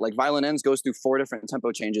structure shit. Like Violent Ends goes through 4 different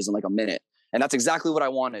tempo changes in like a minute. And that's exactly what I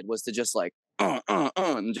wanted, was to just like,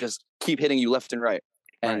 and just keep hitting you left and right.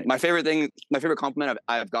 And my favorite compliment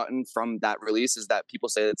I've gotten from that release is that people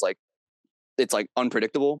say it's like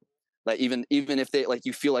unpredictable. Like even if they like,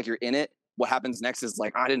 you feel like you're in it, what happens next is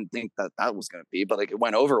like, I didn't think that was going to be, but like it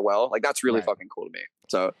went over well. Like that's really fucking cool to me.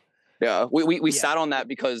 So yeah, we sat on that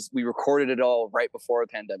because we recorded it all right before the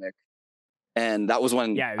pandemic. And that was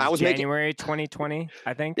when I was January 2020,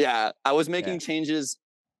 I think. Yeah. I was making changes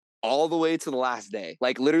all the way to the last day.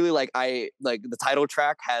 Like literally, like the title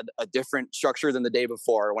track had a different structure than the day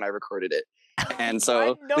before when I recorded it. And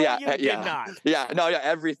so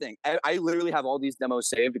everything. I literally have all these demos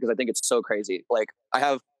saved because I think it's so crazy. Like I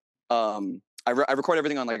have I record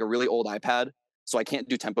everything on like a really old iPad, so I can't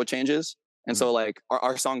do tempo changes. And so like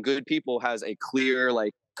our song Good People has a clear,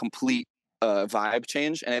 like complete vibe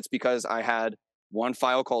change. And it's because I had one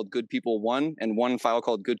file called Good People 1 and one file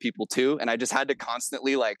called Good People 2. And I just had to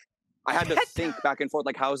constantly like, I had to think back and forth,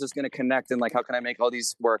 like, how is this going to connect? And like, how can I make all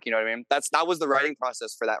these work? You know what I mean? That was the writing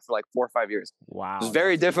process for that for like 4 or 5 years. Wow. It was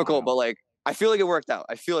very difficult, but like, I feel like it worked out.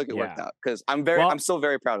 Worked out because I'm still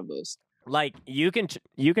very proud of those. Like you can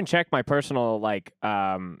check my personal like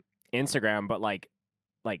Instagram, but like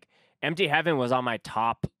Empty Heaven was on my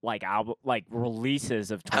top like album like releases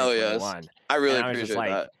of 2021. Yes. I really appreciate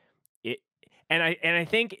that. And I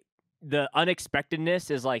think the unexpectedness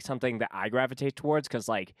is like something that I gravitate towards, because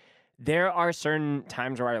like there are certain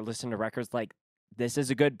times where I listen to records like, this is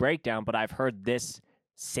a good breakdown, but I've heard this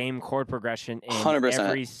same chord progression in 100%.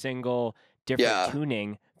 every single different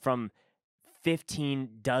tuning from 15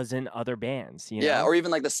 dozen other bands, you know? Yeah, or even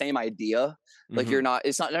like the same idea. Like you're not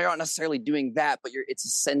necessarily doing that, but it's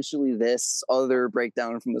essentially this other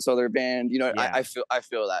breakdown from this other band. You know, I feel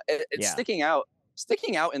that. It's sticking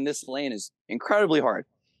out in this lane is incredibly hard.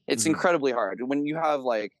 It's incredibly hard when you have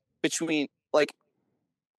like between like,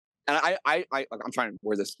 and I'm trying to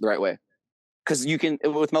word this the right way, because you can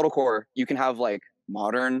with metalcore you can have like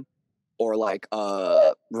modern or like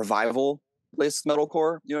revival list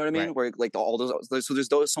metalcore, you know what I mean? Right. Where like all those, so there's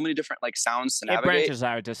so many different like sounds to navigate. It branches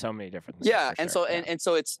out to so many different things. Yeah, and sure. and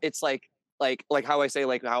so it's like how I say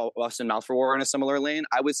like how us and Mouth for War are in a similar lane.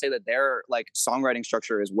 I would say that their like songwriting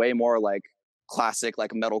structure is way more like classic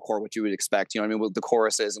like metalcore, what you would expect. You know what I mean? With the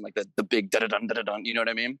choruses and like the big da da dun da da dun. You know what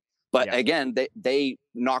I mean? But again, they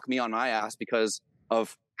knock me on my ass because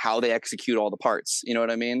of how they execute all the parts. You know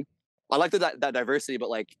what I mean? I like that diversity, but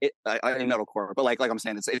like I mean metalcore, but like I'm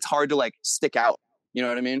saying, it's hard to like stick out. You know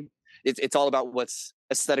what I mean? It's all about what's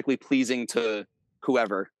aesthetically pleasing to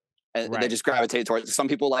whoever, and they just gravitate towards it. Some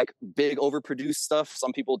people like big overproduced stuff.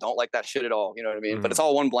 Some people don't like that shit at all. You know what I mean? But it's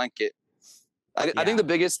all one blanket. I think the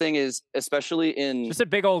biggest thing is, especially in just a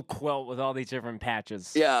big old quilt with all these different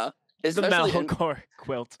patches. Yeah, it's the metalcore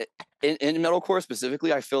quilt. In metalcore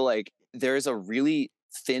specifically, I feel like there's a really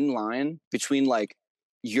thin line between like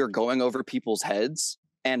you're going over people's heads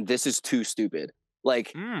and this is too stupid.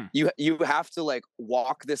 Like you have to like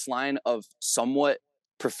walk this line of somewhat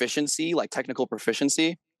proficiency, like technical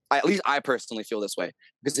proficiency. At least I personally feel this way,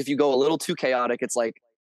 because if you go a little too chaotic, it's like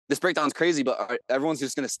this breakdown's crazy, but everyone's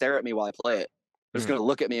just going to stare at me while I play it. They're just going to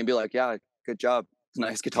look at me and be like, yeah, good job.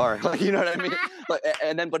 Nice guitar. Like, you know what I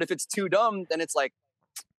mean? But if it's too dumb, then it's like,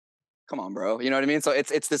 come on, bro. You know what I mean? So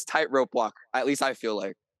it's this tightrope walk. At least I feel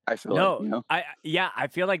like. I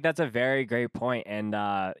feel like that's a very great point. And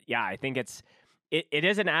I think it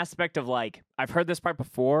is an aspect of like, I've heard this part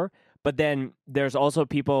before, but then there's also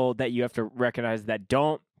people that you have to recognize that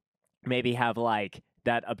don't maybe have like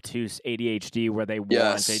that obtuse ADHD where they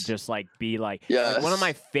want to just like be like, one of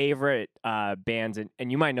my favorite bands,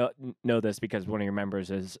 and you might know this because one of your members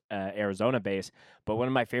is Arizona based, but one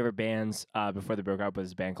of my favorite bands before they broke up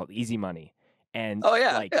was a band called Easy Money. And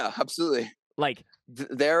absolutely. Like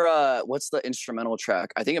their what's the instrumental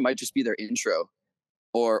track? I think it might just be their intro,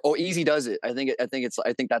 or Easy Does It. I think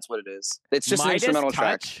that's what it is. It's just an instrumental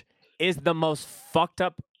track. Is the most fucked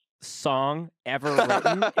up song ever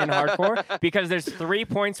written in hardcore, because there's 3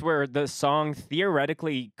 points where the song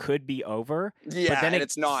theoretically could be over, but then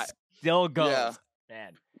it's not. Still goes. Yeah.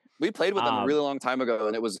 Man. We played with them a really long time ago,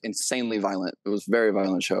 and it was insanely violent. It was a very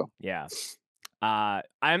violent show. Yeah. I'll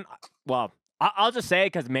just say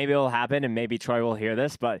it because maybe it'll happen and maybe Troy will hear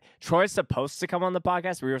this, but Troy's supposed to come on the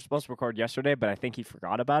podcast. We were supposed to record yesterday, but I think he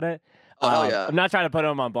forgot about it. Oh, hell yeah. I'm not trying to put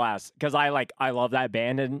him on blast because I love that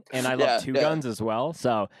band and I love Two Guns as well.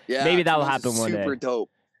 So maybe that'll happen one day. Super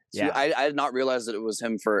dope. Yeah. I did not realize that it was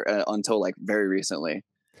him until like very recently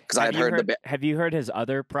because I had heard Have you heard his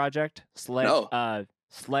other project, Sledgehammer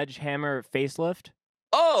Facelift?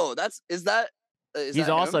 Oh, he's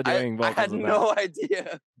also doing vocals. I had no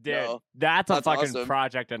idea. Dude, that's a fucking awesome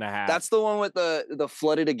project and a half. That's the one with the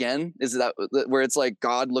Flooded Again. Is that where it's like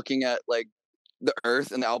God looking at like the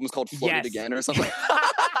earth and the album's called Flooded Again or something?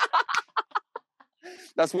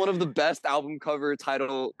 That's one of the best album cover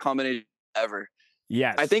title combinations ever.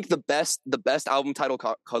 Yes. I think the best album title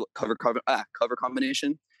cover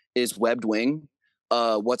combination is Webbed Wing.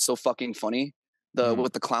 What's So Fucking Funny?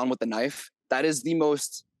 With the clown with the knife. That is the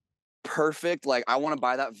most perfect. Like, I want to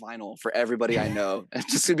buy that vinyl for everybody I know. And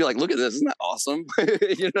just to be like, look at this, isn't that awesome?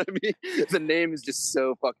 You know what I mean? The name is just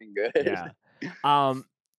so fucking good. Yeah.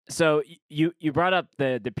 So you brought up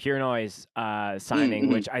the Pure Noise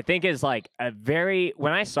signing, which I think is like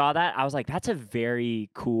when I saw that, I was like, that's a very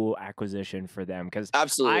cool acquisition for them. Because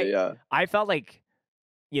absolutely, I felt like,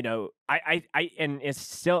 you know, and it's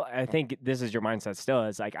still, I think this is your mindset still,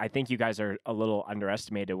 is like, I think you guys are a little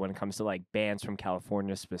underestimated when it comes to like bands from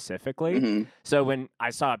California specifically. Mm-hmm. So when I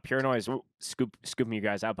saw Pure Noise scooping you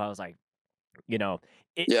guys up, I was like, you know,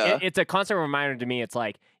 it's a constant reminder to me. It's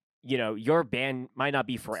like, you know, your band might not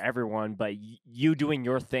be for everyone, but you doing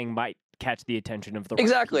your thing might catch the attention of the right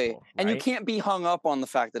people, right? And you can't be hung up on the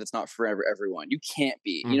fact that it's not for everyone. You can't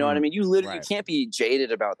be. You know what I mean? You literally can't be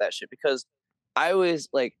jaded about that shit, because I always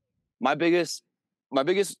like my biggest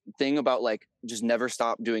thing about like just never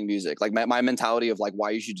stop doing music. Like my mentality of like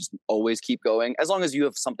why you should just always keep going as long as you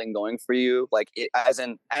have something going for you. Like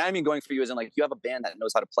and I mean going for you as in like you have a band that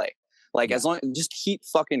knows how to play. Like as long just keep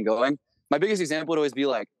fucking going. My biggest example would always be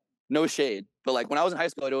like, no shade, but like when I was in high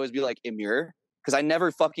school, I'd always be like Emir, because I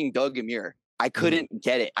never fucking dug Emir. I couldn't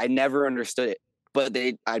get it. I never understood it. But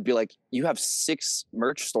I'd be like, you have 6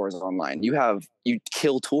 merch stores online. You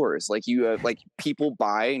kill tours. Like you have like people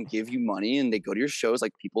buy and give you money and they go to your shows.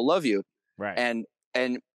 Like people love you. Right. And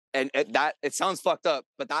that, it sounds fucked up,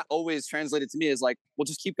 but that always translated to me as like, well,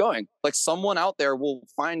 just keep going. Like someone out there will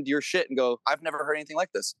find your shit and go, I've never heard anything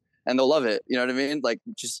like this. And they'll love it. You know what I mean? Like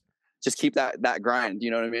just keep that grind.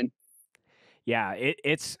 You know what I mean? Yeah.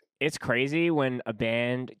 It's crazy when a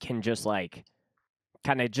band can just like,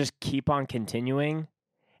 kind of just keep on continuing.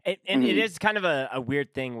 It is kind of a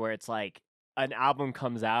weird thing where it's like an album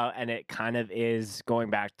comes out and it kind of is going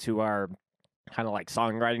back to our kind of like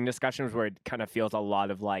songwriting discussions where it kind of feels a lot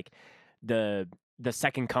of like the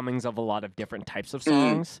second comings of a lot of different types of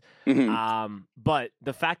songs. But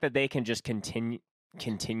the fact that they can just continue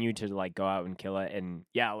to like go out and kill it. And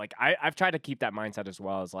yeah, like I've tried to keep that mindset as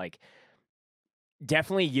well, as like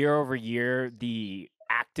definitely year over year, the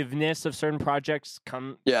activeness of certain projects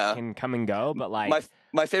can come and go, but like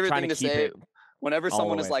my favorite thing to say whenever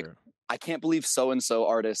someone is like, I can't believe so and so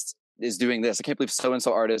artist is doing this, I can't believe so and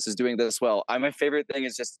so artist is doing this well. My favorite thing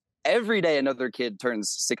is just every day another kid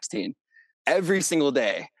turns 16. Every single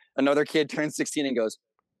day another kid turns 16 and goes,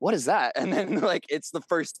 what is that? And then like it's the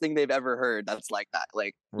first thing they've ever heard that's like that.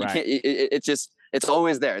 Like you can't, it's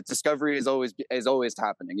always there. Discovery is always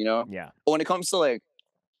happening, you know? Yeah. But when it comes to like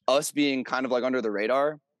us being kind of like under the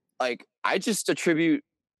radar, like I just attribute,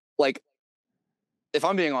 like, if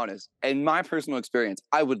I'm being honest, in my personal experience,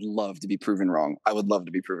 I would love to be proven wrong.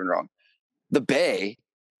 The Bay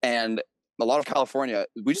and a lot of California,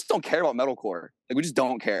 we just don't care about metalcore. Like we just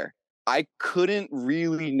don't care. I couldn't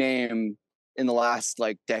really name in the last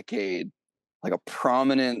like decade, like a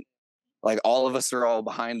prominent, like all of us are all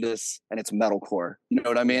behind this and it's metalcore. You know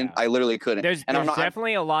what I mean? Yeah. I literally couldn't. There's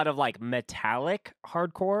definitely a lot of like metallic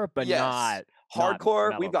hardcore, but not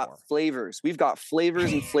hardcore. Not we've got flavors. We've got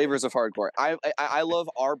flavors and flavors of hardcore. I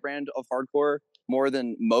love our brand of hardcore more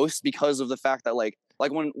than most because of the fact that like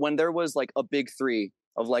when there was like a big 3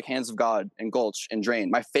 of like Hands of God and Gulch and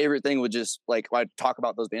Drain, my favorite thing would just like when I talk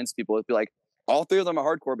about those bands to people, it'd be like all 3 of them are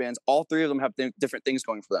hardcore bands. All 3 of them have different things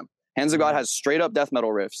going for them. Hands of God has straight up death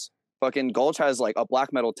metal riffs. Fucking Gulch has like a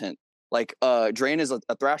black metal tint. Like Drain is a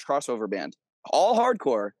thrash crossover band. All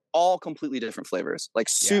hardcore, all completely different flavors. Like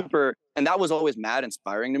super, and that was always mad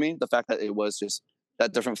inspiring to me. The fact that it was just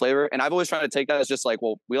that different flavor, and I've always tried to take that as just like,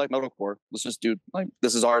 well, we like metalcore. Let's just do like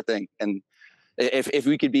this is our thing. And if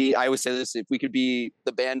we could be, I always say this, if we could be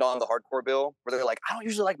the band on the hardcore bill where they're like, I don't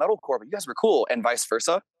usually like metalcore, but you guys were cool, and vice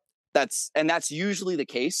versa. that's usually the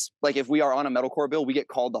case. Like if we are on a metalcore bill, we get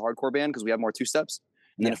called the hardcore band because we have more two steps.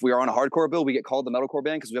 And then if we are on a hardcore bill, we get called the metalcore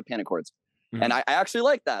band because we have panic chords. Mm-hmm. And I actually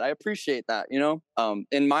like that. I appreciate that, you know?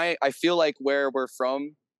 I feel like where we're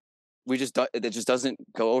from, it just doesn't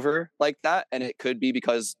go over like that. And it could be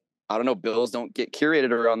because, I don't know, bills don't get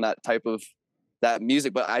curated around that type of that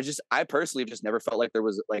music. But I personally just never felt like there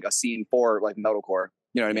was like a scene for like metalcore.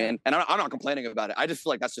 You know what I mean? And I'm not complaining about it. I just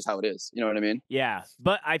feel like that's just how it is. You know what I mean? Yeah.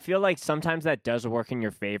 But I feel like sometimes that does work in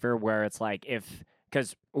your favor where it's like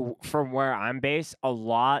because from where I'm based, a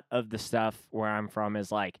lot of the stuff where I'm from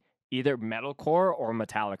is like either metalcore or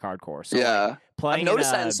metallic hardcore. So yeah, like I've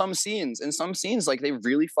noticed that in some scenes. Like they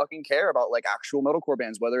really fucking care about like actual metalcore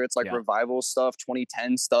bands, whether it's like revival stuff,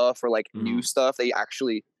 2010 stuff, or like new stuff. They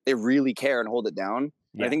really care and hold it down.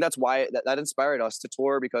 Yeah. And I think that's why that inspired us to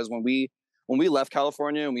tour, because when we left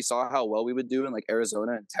California and we saw how well we would do in like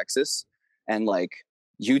Arizona and Texas and like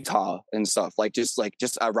Utah and stuff, like just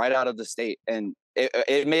right out of the state, and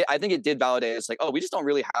I think it did validate. It's like, oh, we just don't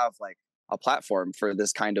really have like a platform for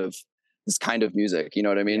this kind of music. You know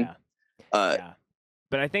what I mean? Yeah.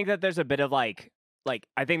 But I think that there's a bit of like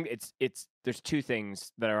I think it's there's two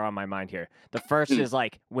things that are on my mind here. The first is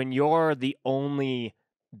like when you're the only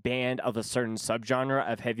band of a certain subgenre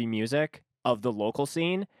of heavy music of the local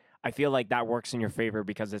scene, I feel like that works in your favor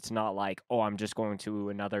because it's not like, oh, I'm just going to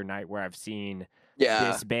another night where I've seen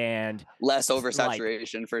this band. Less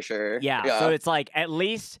oversaturation, like, for sure. Yeah. So it's like, at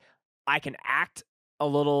least I can act a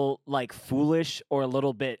little like foolish or a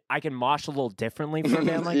little bit, I can mosh a little differently for a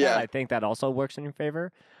band like that. I think that also works in your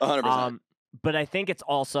favor. 100%. But I think it's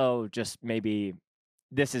also just maybe,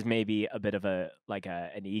 this is maybe a bit of an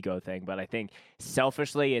ego thing, but I think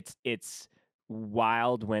selfishly it's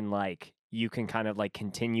wild when like you can kind of like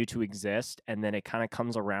continue to exist and then it kind of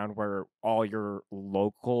comes around where all your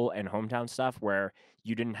local and hometown stuff where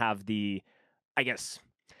you didn't have the, I guess,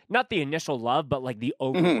 not the initial love, but like the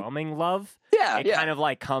overwhelming love. Yeah, it kind of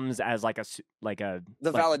like comes as like the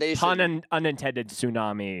validation, unintended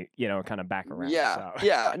tsunami, you know, kind of back around. Yeah, so.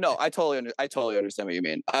 Yeah. No, I totally understand what you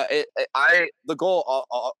mean. The goal,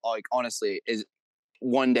 like honestly, is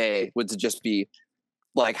one day would to just be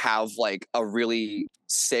like have like a really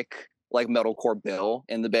sick like metalcore bill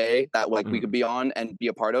in the Bay that like we could be on and be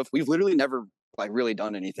a part of. We've literally never like really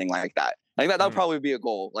done anything like that. I think that would probably be a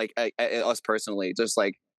goal, like us personally, just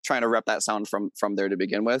like trying to rep that sound from there to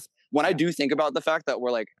begin with. When I do think about the fact that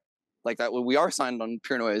we're like that, we are signed on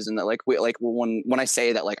Pure Noise, and that like when I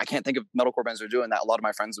say that, like I can't think of metalcore bands are doing that, a lot of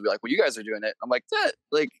my friends will be like, well, you guys are doing it. I'm like,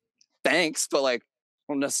 like thanks, but like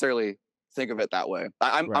I don't necessarily think of it that way.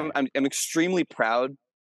 I'm extremely proud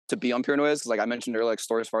to be on Pure Noise, because like I mentioned earlier, like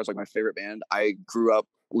Story as Far as like my favorite band, I grew up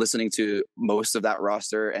listening to most of that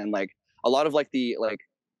roster, and like a lot of like the like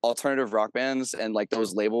alternative rock bands and like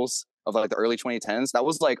those labels of like the early 2010s, that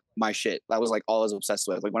was like my shit. That was like all I was obsessed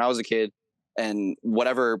with. Like when I was a kid, and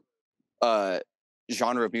whatever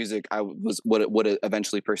genre of music I would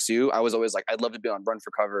eventually pursue, I was always like, I'd love to be on Run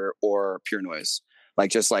for Cover or Pure Noise,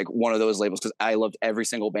 like just like one of those labels, because I loved every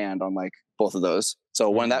single band on like both of those. So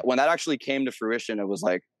when that actually came to fruition, it was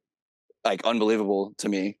like unbelievable to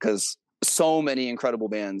me, because so many incredible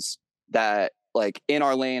bands that like in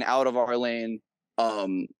our lane, out of our lane,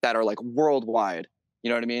 that are like worldwide, you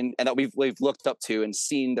know what I mean, and that we've looked up to and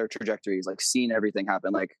seen their trajectories, like seen everything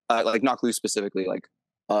happen, like Knock Loose specifically, like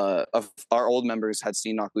of our old members had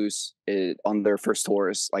seen Knock Loose on their first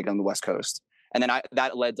tours, like on the West Coast, and then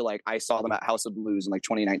that led to like I saw them at House of Blues in like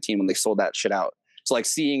 2019 when they sold that shit out. So like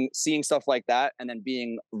seeing stuff like that, and then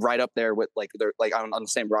being right up there with like they're like on the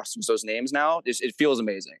same roster as those names now, it feels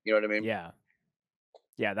amazing. You know what I mean?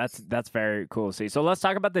 Yeah, that's very cool to see. So let's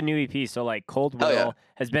talk about the new EP. So like Cold Will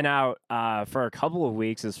has been out for a couple of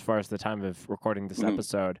weeks as far as the time of recording this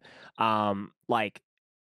episode. Like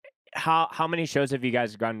how many shows have you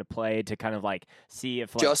guys gone to play to kind of like see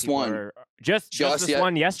if like just one, just this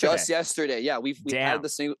one yesterday? Just yesterday. Yeah, we had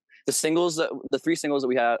the singles, the 3 singles that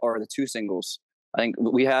we had, or the 2 singles. I think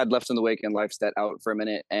we had Left in the Wake and Life's Dead out for a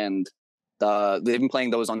minute, and they've been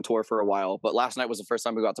playing those on tour for a while. But last night was the first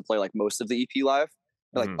time we got to play like most of the EP live.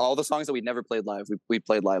 Like all the songs that we'd never played live, we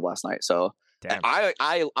played live last night. So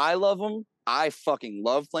I love them. I fucking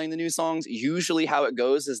love playing the new songs. Usually how it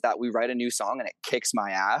goes is that we write a new song and it kicks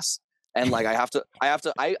my ass. And like I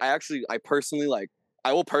personally like,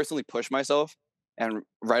 I will personally push myself and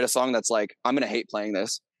write a song that's like, I'm going to hate playing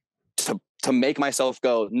this to make myself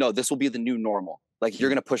go, no, this will be the new normal. Like you're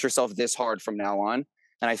going to push yourself this hard from now on.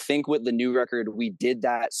 And I think with the new record, we did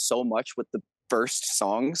that so much with the first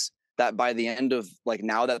songs that by the end of like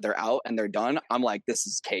now that they're out and they're done, I'm like, this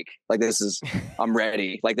is cake. Like I'm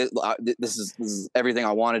ready. Like this is everything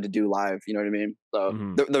I wanted to do live. You know what I mean? So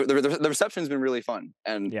the reception's been really fun,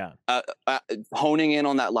 and honing in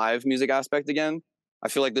on that live music aspect again. I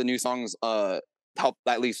feel like the new songs help,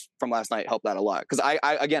 at least from last night, help that a lot. Because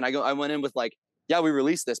I went in with like, yeah, we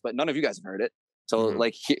released this, but none of you guys have heard it. So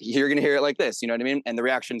like you're gonna hear it like this. You know what I mean? And the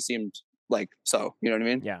reaction seemed like so. You know what I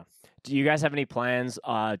mean? Yeah. Do you guys have any plans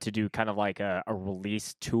to do kind of like a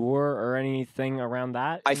release tour or anything around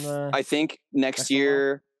that? I think next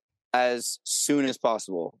year, as soon as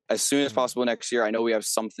possible next year. I know we have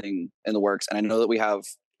something in the works, and I know that we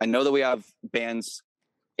have bands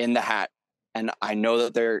in the hat, and I know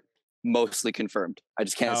that they're mostly confirmed. I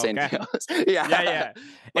just can't say anything else. Yeah.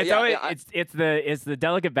 It's the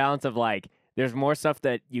delicate balance of like, there's more stuff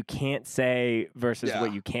that you can't say versus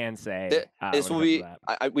what you can say. This will be.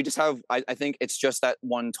 We just have. I think it's just that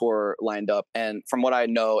one tour lined up, and from what I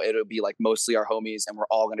know, it'll be like mostly our homies, and we're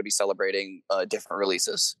all going to be celebrating different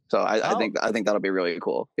releases. So I think that'll be really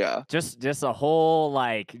cool. Yeah. Just a whole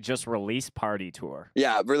like just release party tour.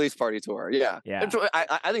 Yeah, release party tour. Yeah.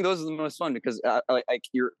 I think those are the most fun because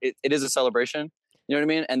it is a celebration. You know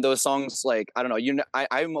what I mean? And those songs, like, I don't know.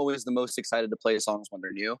 I'm always the most excited to play songs when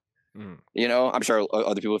they're new. You know, I'm sure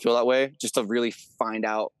other people feel that way, just to really find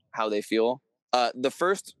out how they feel. The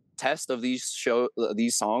first test of these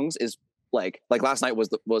songs is like last night was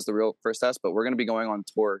the real first test, but we're going to be going on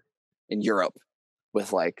tour in Europe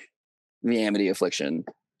with like the Amity Affliction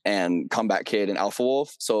and Comeback Kid and Alpha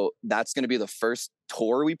Wolf. So that's going to be the first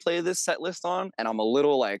tour we play this set list on. And I'm a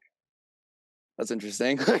little like, that's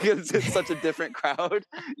interesting. Like it's such a different crowd.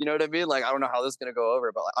 You know what I mean? Like, I don't know how this is going to go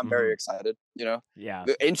over, but like, I'm very excited, you know? Yeah.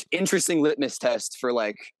 Interesting litmus test for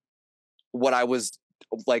like what I was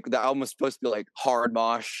like, the album was supposed to be like hard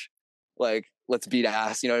mosh, like let's beat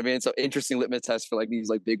ass, you know what I mean? So interesting litmus test for like these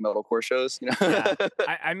like big metalcore shows, you know? Yeah.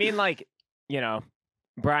 I mean, like, you know,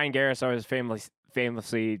 Brian Garris always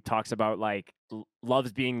famously talks about like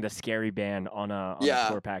loves being the scary band on a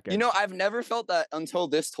tour package. You know, I've never felt that until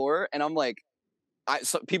this tour, and I'm like,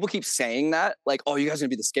 so people keep saying that, like, oh, you guys are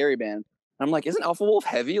gonna be the scary band. And I'm like, isn't Alpha Wolf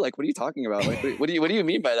heavy? Like, what are you talking about? Like, what do you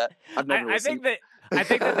mean by that? I've never listened. I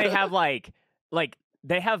think that they have like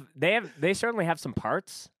they certainly have some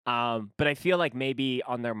parts. But I feel like maybe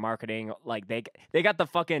on their marketing, like they got the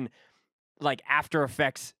fucking like After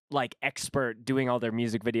Effects like expert doing all their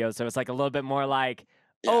music videos, so it's like a little bit more like,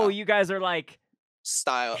 oh, you guys are like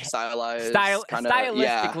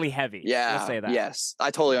stylistically heavy. Yeah, we'll say that. Yes,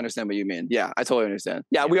 I totally understand what you mean. Yeah, I totally understand.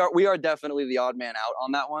 Yeah, we are definitely the odd man out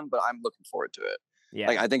on that one, but I'm looking forward to it. Yeah,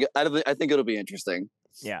 like I think it'll be interesting.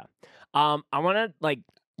 Yeah, I want to like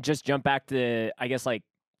just jump back to I guess like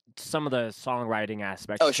some of the songwriting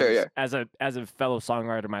aspects. Oh, sure, yeah. As a fellow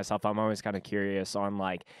songwriter myself, I'm always kind of curious on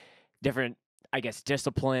like different, I guess,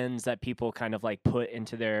 disciplines that people kind of like put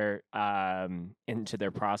into their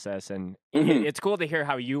process, and it's cool to hear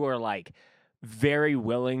how you are like very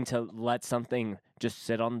willing to let something just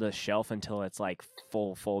sit on the shelf until it's like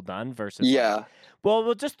full done versus like, well,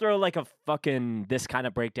 we'll just throw like a fucking this kind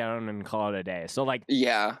of breakdown and call it a day. So like,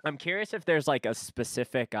 I'm curious if there's like a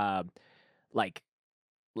specific like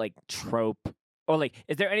trope, or like,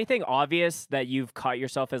 is there anything obvious that you've caught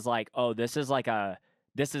yourself as like, oh, this is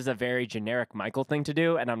a very generic Michael thing to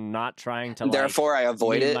do, and I'm not trying to. Therefore, I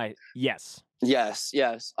avoid it. Yes.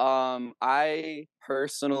 I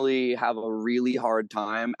personally have a really hard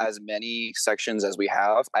time, as many sections as we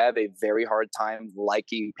have. I have a very hard time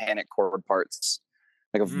liking panic chord parts,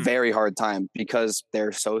 like a very hard time, because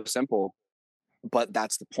they're so simple. But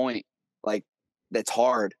that's the point. Like, it's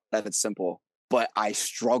hard that it's simple, but I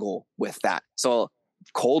struggle with that. So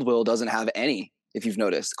Cold Will doesn't have any. If you've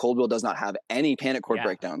noticed, Cold Will does not have any panic chord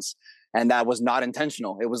breakdowns. And that was not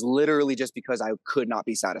intentional. It was literally just because I could not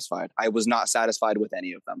be satisfied. I was not satisfied with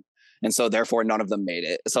any of them. And so therefore none of them made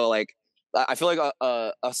it. So like, I feel like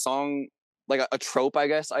a song, like a trope, I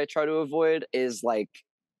guess I try to avoid is like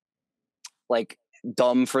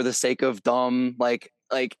dumb for the sake of dumb. Like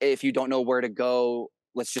if you don't know where to go,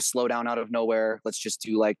 let's just slow down out of nowhere. Let's just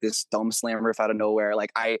do like this dumb slam riff out of nowhere.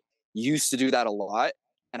 Like I used to do that a lot,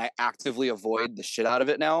 and I actively avoid the shit out of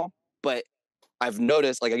it now. But I've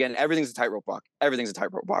noticed, like, again, everything's a tightrope walk.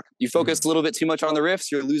 You focus a little bit too much on the riffs,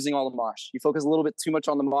 you're losing all the mosh. You focus a little bit too much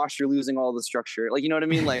on the mosh, you're losing all the structure. Like, you know what I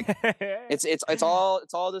mean? Like, it's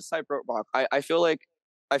all this tightrope walk. I feel like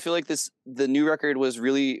the new record was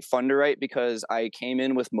really fun to write because I came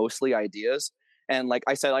in with mostly ideas. And like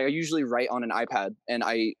I said, I usually write on an iPad, and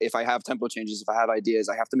if I have tempo changes, if I have ideas,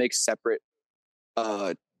 I have to make separate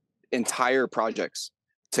entire projects.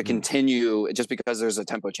 to continue just because there's a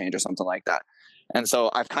tempo change or something like that. And so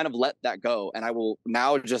I've kind of let that go, and I will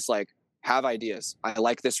now just like have ideas. I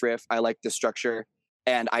like this riff, I like this structure,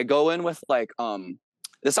 and I go in with like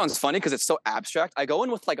this sounds funny because it's so abstract. I go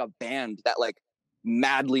in with like a band that like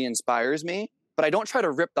madly inspires me, but I don't try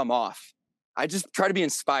to rip them off. I just try to be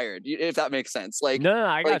inspired, if that makes sense. Like, no,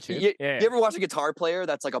 I got you. You ever watch a guitar player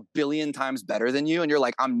that's like a billion times better than you, and you're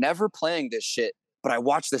like, I'm never playing this shit, but I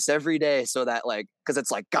watch this every day so that like, because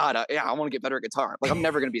it's like, God, I want to get better at guitar. Like, I'm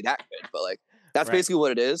never gonna be that good, but like, that's basically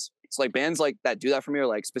what it is. It's like bands like that do that for me, or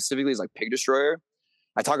like specifically is like Pig Destroyer.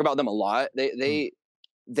 I talk about them a lot.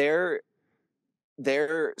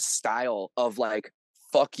 Their style of like,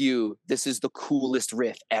 fuck you, this is the coolest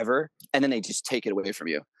riff ever, and then they just take it away from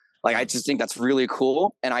you. Like, I just think that's really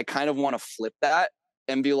cool, and I kind of want to flip that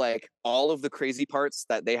and be like, all of the crazy parts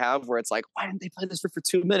that they have where it's like, why didn't they play this riff for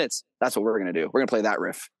 2 minutes? That's what we're gonna do. We're gonna play that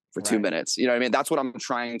riff for 2 minutes. You know what I mean? That's what I'm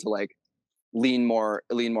trying to like lean more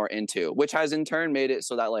into, which has in turn made it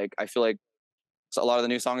so that like I feel like so a lot of the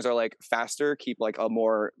new songs are like faster, keep like a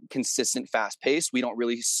more consistent fast pace. We don't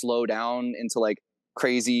really slow down into like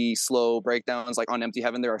crazy slow breakdowns. Like on Empty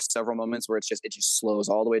Heaven, there are several moments where it just slows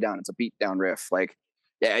all the way down. It's a beat down riff. Like,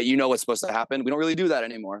 yeah, you know what's supposed to happen. We don't really do that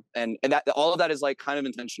anymore. And that all of that is like kind of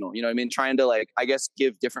intentional. You know what I mean? Trying to like, I guess,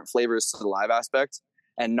 give different flavors to the live aspect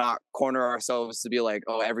and not corner ourselves to be like,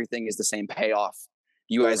 oh, everything is the same payoff.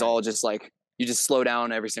 You guys all just like, you just slow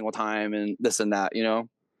down every single time and this and that, you know?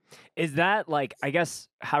 Is that like, I guess,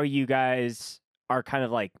 how you guys are kind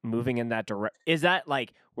of like moving in that direction? Is that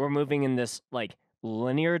like, we're moving in this like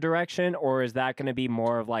linear direction, or is that going to be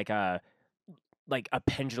more of like a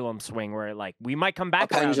pendulum swing where like we might come back a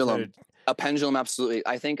pendulum? Absolutely.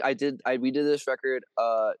 I think we did this record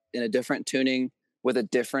in a different tuning with a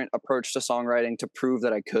different approach to songwriting to prove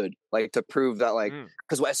that I could, like, to prove that like,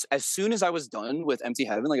 because as soon as I was done with Empty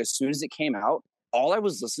Heaven, like as soon as it came out, all I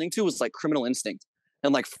was listening to was like Criminal Instinct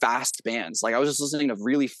and like fast bands. Like I was just listening to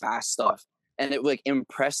really fast stuff, and it like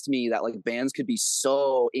impressed me that like bands could be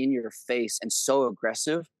so in your face and so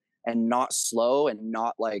aggressive and not slow and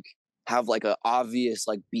not like have like a obvious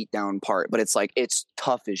like beat down part, but it's like it's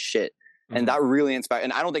tough as shit. And that really inspired,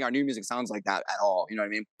 and I don't think our new music sounds like that at all, you know what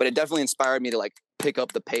I mean? But it definitely inspired me to like pick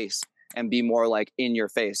up the pace and be more like in your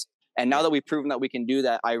face. And now that we've proven that we can do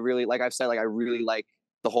that, I really, like I've said, like I really like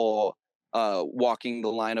the whole walking the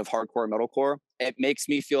line of hardcore metalcore. It makes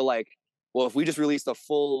me feel like, well, if we just released a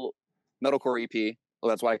full metalcore EP, well,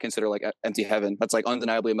 that's why I consider like Empty Heaven. That's like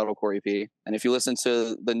undeniably a metalcore EP. And if you listen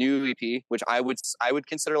to the new EP, which I would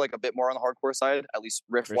consider like a bit more on the hardcore side, at least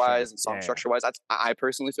riff wise and song structure wise, I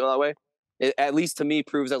personally feel that way. It, at least to me,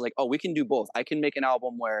 proves that like, oh, we can do both. I can make an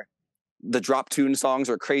album where the drop tune songs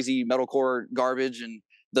are crazy metalcore garbage, and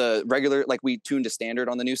the regular, like we tuned to standard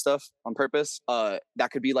on the new stuff on purpose. That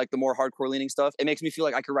could be like the more hardcore leaning stuff. It makes me feel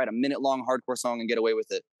like I could write a minute long hardcore song and get away with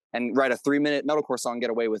it, and write a 3-minute metalcore song and get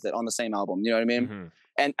away with it on the same album. You know what I mean?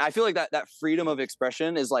 And I feel like that freedom of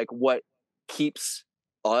expression is like what keeps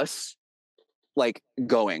us like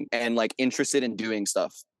going and like interested in doing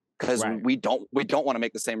stuff. Because we don't want to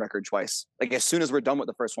make the same record twice. Like as soon as we're done with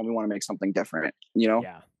the first one, we want to make something different, you know?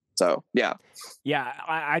 Yeah. So, yeah. Yeah,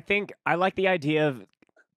 I think I like the idea of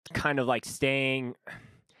kind of like staying,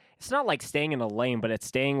 it's not like staying in a lane, but it's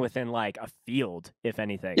staying within like a field, if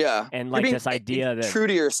anything. Yeah. And like this idea that true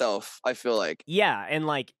to yourself, I feel like. Yeah, and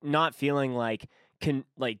like not feeling like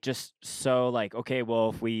just so like, okay, well,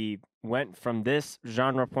 if we went from this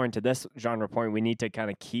genre point to this genre point, we need to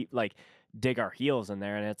kind of keep like dig our heels in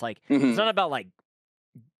there. And it's like it's not about like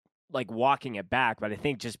walking it back, but I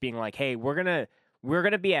think just being like, hey, we're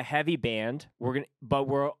gonna be a heavy band, but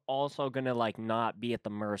we're also gonna like not be at the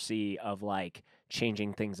mercy of like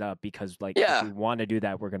changing things up, because like if we want to do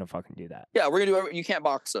that, we're gonna fucking do that. Yeah, we're gonna do whatever, you can't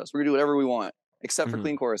box us. We're gonna do whatever we want, except for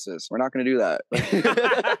clean choruses. We're not gonna do that.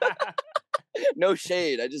 No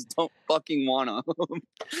shade, I just don't fucking wanna.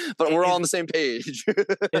 But we're all on the same page.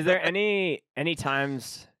 Is there any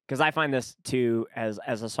times, because I find this too as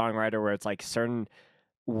a songwriter, where it's like certain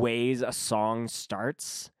ways a song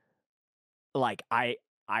starts, like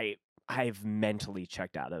I've mentally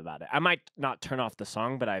checked out about it. I might not turn off the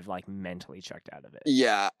song, but I've like mentally checked out of it.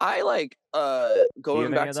 Yeah, I like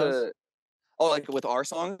going back to like with our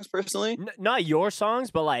songs personally. Not your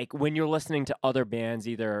songs, but like when you're listening to other bands,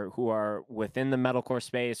 either who are within the metalcore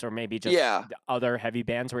space or maybe just other heavy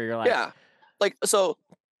bands, where you're like, like so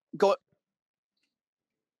go.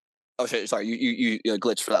 Oh shit! Sorry, you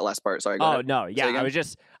glitched for that last part. Sorry. Go ahead. No, yeah. I was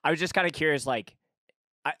just kind of curious. Like,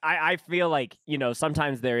 I feel like, you know,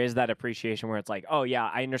 sometimes there is that appreciation where it's like, oh yeah,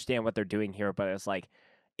 I understand what they're doing here, but it's like,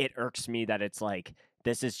 it irks me that it's like,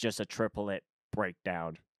 this is just a triplet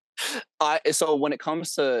breakdown? So when it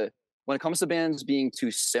comes to bands being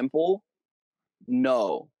too simple,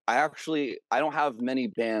 no. I don't have many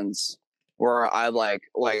bands where I like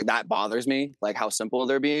that bothers me, like how simple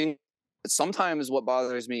they're being. Sometimes what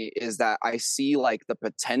bothers me is that I see like the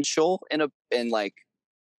potential in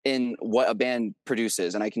what a band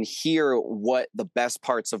produces, and I can hear what the best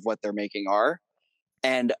parts of what they're making are,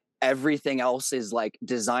 and everything else is like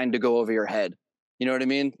designed to go over your head. You know what I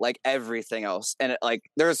mean? Like everything else. And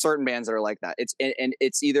there are certain bands that are like that.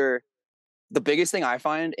 It's either the biggest thing I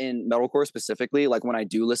find in metalcore specifically, like when I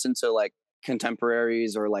do listen to like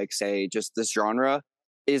contemporaries or like say just this genre,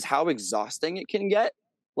 is how exhausting it can get.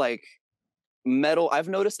 Like metal, I've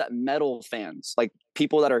noticed that metal fans, like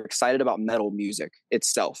people that are excited about metal music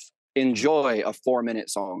itself, enjoy a 4-minute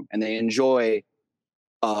song, and they enjoy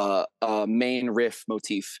a main riff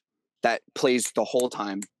motif that plays the whole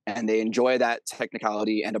time, and they enjoy that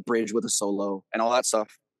technicality and a bridge with a solo and all that stuff.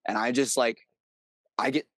 And I just like, I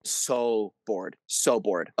get so bored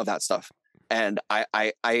of that stuff. And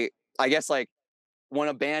I guess like when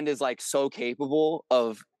a band is like so capable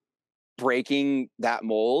of breaking that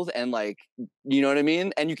mold, and like, you know what I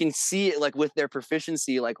mean? And you can see it like with their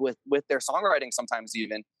proficiency, like with their songwriting sometimes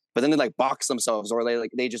even, but then they like box themselves, or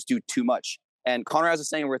they just do too much. And Connor has a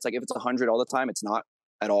saying where it's like, if it's 100 all the time, it's not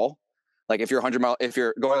at all. Like if you're if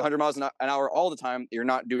you're going 100 miles an hour all the time, you're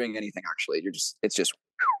not doing anything actually. It's just,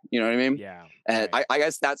 you know what I mean? Yeah. And right. I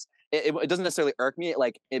guess that's, it doesn't necessarily irk me.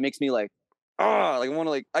 It makes me like, like I want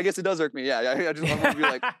to like, I guess it does irk me. Yeah. I just want to be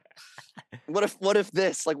like, what if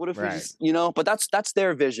this, like, what if we just, you know, but that's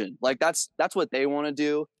their vision. Like that's what they want to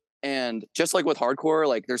do. And just like with hardcore,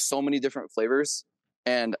 like there's so many different flavors,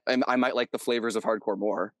 and I might like the flavors of hardcore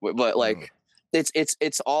more, but like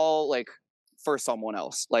it's all like for someone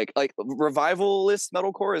else. Like revivalist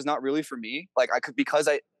metalcore is not really for me. Like I could, because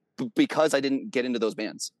I didn't get into those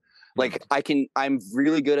bands. Like I'm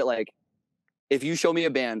really good at like, if you show me a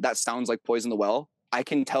band that sounds like Poison the Well, I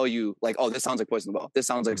can tell you like, oh, this sounds like Poison the Well. This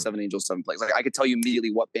sounds like Seven Angels, Seven Plagues. Like I could tell you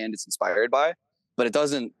immediately what band it's inspired by, but it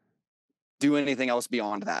doesn't do anything else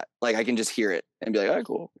beyond that. Like I can just hear it and be like, oh,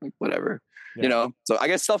 cool, like, whatever, you know? So I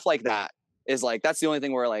guess stuff like that is like, that's the only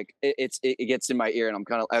thing where like it gets in my ear and I'm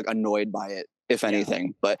kind of like annoyed by it, if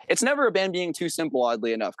anything. But it's never a band being too simple,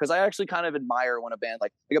 oddly enough, because I actually kind of admire when a band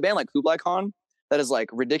like a band like Kublai Khan that is like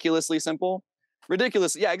ridiculously simple.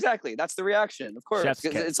 Ridiculous. Yeah, exactly. That's the reaction, of course.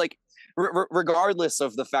 It's like regardless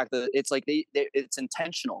of the fact that it's like it's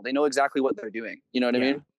intentional. They know exactly what they're doing. You know what I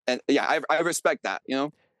mean? And yeah, I respect that, you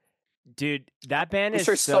know? Dude, that band is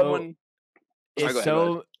sure so someone...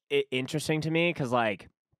 interesting to me, because like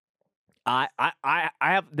I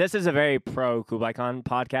have, this is a very pro Kublai Khan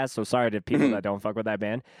podcast, so sorry to people that don't fuck with that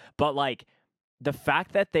band, but like the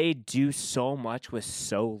fact that they do so much with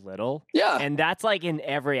so little, and that's like in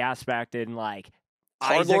every aspect. In like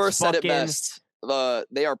Hardcore said it best.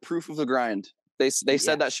 They are proof of the grind. They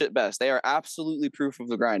said that shit best. They are absolutely proof of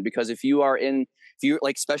the grind, because if you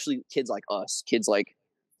like, especially kids like us, kids like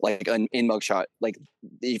in MUGSHOT, like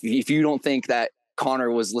if you don't think that Connor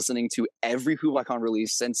was listening to every Kublai Khan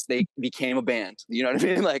release since they became a band, you know what I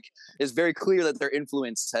mean? Like it's very clear that their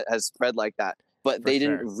influence has spread like that, but they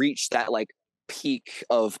didn't reach that like peak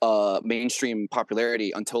of mainstream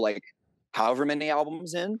popularity until like however many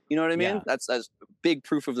albums in, you know what I mean? That's big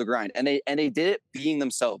proof of the grind. And they did it being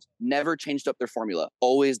themselves, never changed up their formula,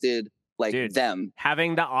 always did like them.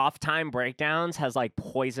 Having the off time breakdowns has like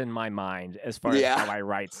poisoned my mind as far as how I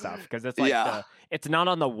write stuff, because it's like it's not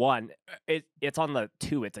on the 1, it's on the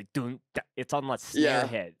 2. It's like it's on the snare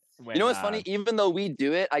hit. When, you know what's funny? Even though we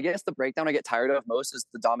do it, I guess the breakdown I get tired of most is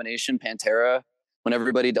the Domination Pantera. When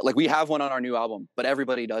everybody like, we have one on our new album, but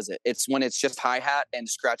everybody does it. It's when it's just hi-hat and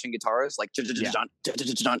scratching guitars, like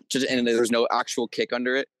and there's no actual kick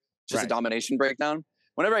under it, just a Domination breakdown.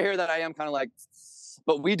 Whenever I hear that, I am kind of like,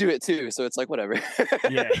 but we do it too, so it's like whatever.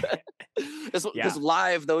 Because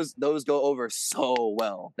live, those go over so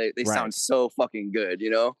well. They sound so fucking good,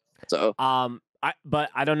 you know. So but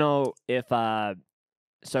I don't know if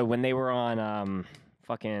so when they were on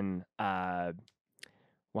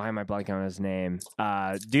why am I blanking on his name?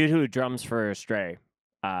 Dude who drums for Stray,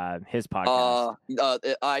 his podcast.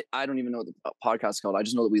 I don't even know what the podcast is called. I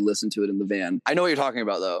just know that we listened to it in the van. I know what you're talking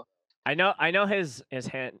about though. I know his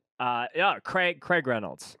hand. Craig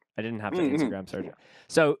Reynolds. I didn't have to Instagram search it.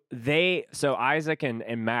 So Isaac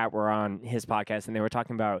and Matt were on his podcast, and they were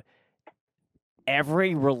talking about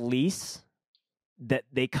every release that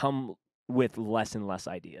they come with less and less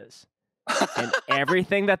ideas. And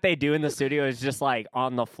everything that they do in the studio is just like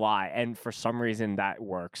on the fly, and for some reason that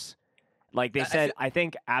works. Like they said, I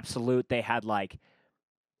think Absolute, they had like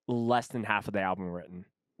less than half of the album written.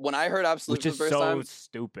 When I heard Absolute which for is the first so time,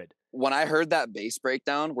 stupid. When I heard that bass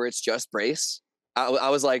breakdown where it's just bass, I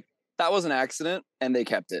was like, that was an accident, and they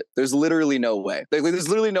kept it. There's literally no way. There's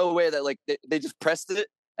literally no way that like they just pressed it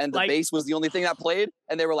and the bass was the only thing that played,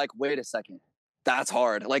 and they were like, wait a second, that's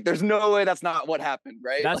hard. Like, there's no way that's not what happened,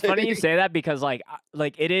 right? That's funny you say that because like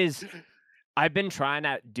it is. I've been trying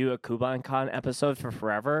to do a KubanCon episode for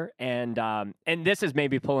forever, and this is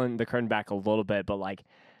maybe pulling the curtain back a little bit, but like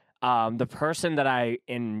the person that I'm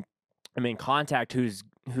in contact who's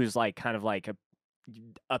like kind of like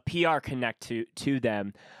a PR connect to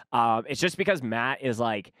them. It's just because Matt is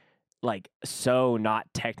like so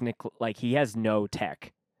not technical. Like he has no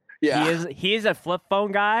tech. Yeah, he is a flip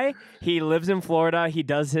phone guy. He lives in Florida. He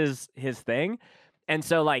does his thing, and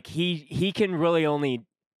so like he can really only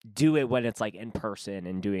do it when it's like in person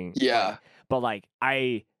and doing. Yeah, but like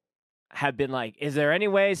I have been like, is there any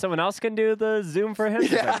way someone else can do the Zoom for him?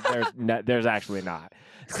 Yeah. Like, there's actually not.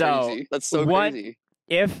 Crazy. That's so crazy.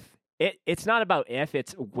 If it's not about if,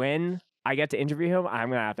 it's when I get to interview him, I'm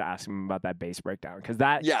gonna have to ask him about that bass breakdown because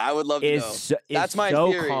that I would love to know. That's my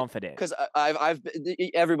theory. Confident because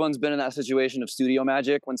everyone's been in that situation of studio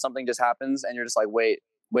magic when something just happens and you're just like, wait,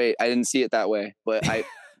 I didn't see it that way, but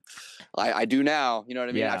I do now. You know what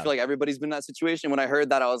I mean? Yeah. I feel like everybody's been in that situation. When I heard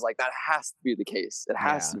that, I was like, that has to be the case. It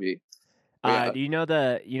has to be. Do you know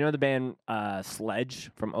the band Sledge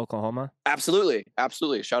from Oklahoma? Absolutely.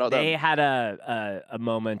 Shout out them. They had a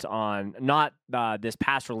moment on not this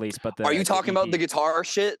past release, but the. Are you talking about the guitar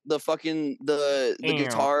shit? The fucking the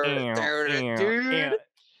guitar, dude.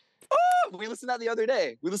 Oh, we listened to that the other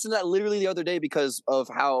day. We listened to that literally the other day because of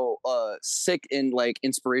how sick and like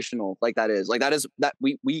inspirational like that is. Like that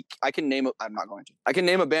we I can name. I'm not going to. I can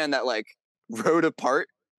name a band that like wrote a part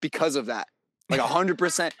because of that. Like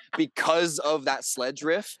 100% because of that Sledge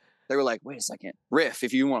riff. They were like, wait a second, riff,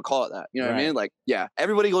 if you want to call it that. You know what I mean? Like, yeah,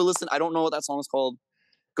 everybody go listen. I don't know what that song is called.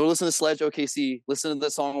 Go listen to Sledge OKC. Listen to the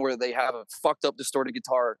song where they have a fucked up distorted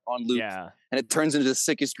guitar on loop. Yeah. And it turns into the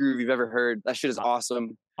sickest groove you've ever heard. That shit is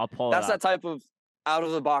awesome. I'll pull That's that type of out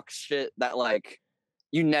of the box shit that like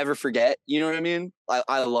you never forget. You know what I mean?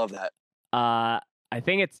 I love that. I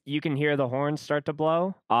think you can hear the horns start to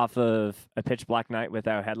blow off of A Pitch Black Night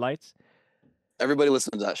Without Headlights. Everybody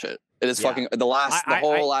listen to that shit. It is fucking the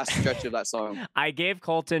whole last stretch of that song. I gave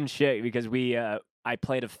Colton shit because I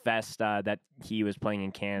played a fest that he was playing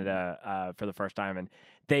in Canada for the first time, and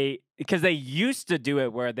because they used to do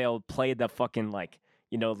it where they'll play the fucking like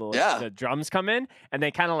the drums come in, and they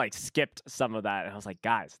kind of like skipped some of that, and I was like,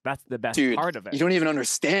 guys, that's the best part of it. You don't even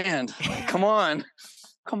understand. Come on,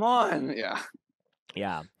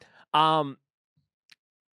 yeah.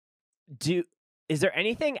 Is there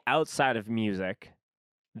anything outside of music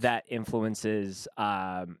that influences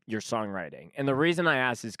your songwriting? And the reason I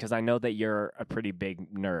ask is because I know that you're a pretty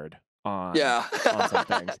big nerd on some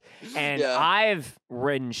things. And I've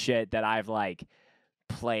written shit that I've like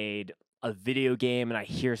played a video game and I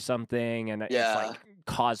hear something and it's like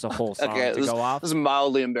caused the whole song to go off. This is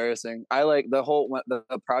mildly embarrassing. I like the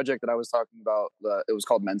project that I was talking about. It was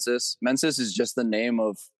called Mensis. Mensis is just the name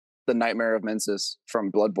of the Nightmare of Mensis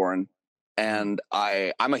from Bloodborne. And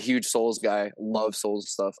I'm a huge Souls guy. Love Souls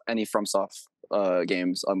stuff. Any FromSoft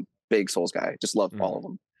games. I'm a big Souls guy. Just love all of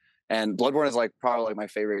them. And Bloodborne is like probably like my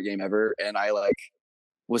favorite game ever. And I like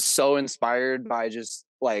was so inspired by just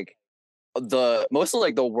like mostly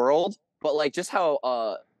like the world, but like just how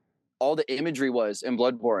all the imagery was in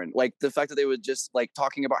Bloodborne. Like the fact that they would just like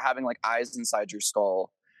talking about having like eyes inside your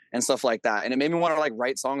skull and stuff like that. And it made me want to like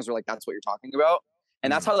write songs where like that's what you're talking about.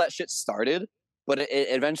 And that's how that shit started. But it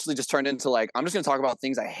eventually just turned into like, I'm just going to talk about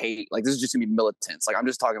things I hate. Like this is just going to be militants. Like I'm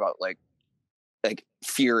just talking about like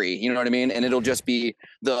fury, you know what I mean? And it'll just be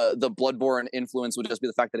the Bloodborne influence would just be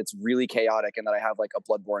the fact that it's really chaotic and that I have like a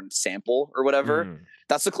Bloodborne sample or whatever.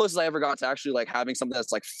 That's the closest I ever got to actually like having something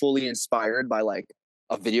that's like fully inspired by like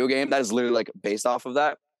a video game that is literally like based off of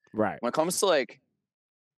that. Right. When it comes to like,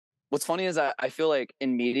 what's funny is that I feel like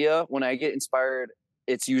in media, when I get inspired,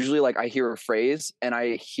 it's usually like I hear a phrase and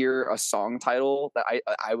I hear a song title that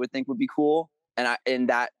I would think would be cool. And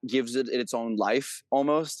that gives it its own life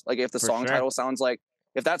almost. Like if the song title sounds like,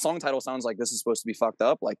 if that song title sounds like this is supposed to be fucked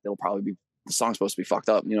up, like they'll probably be, the song's supposed to be fucked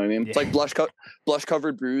up. You know what I mean? Yeah. It's like Blush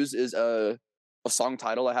Covered Bruise is a song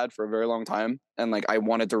title I had for a very long time. And like I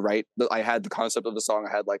wanted to write, I had the concept of the song.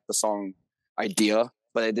 I had like the song idea,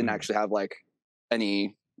 but I didn't actually have like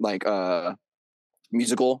any like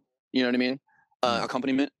musical, you know what I mean?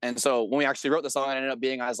 Accompaniment. And so when we actually wrote the song, it ended up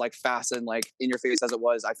being as like fast and like in your face as it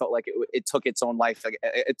was. I felt like it took its own life. Like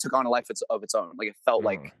it took on a life of its own. Like it felt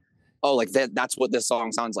like oh, like that's what this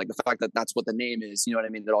song sounds like. The fact that that's what the name is, you know what I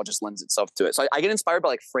mean? It all just lends itself to it. So I get inspired by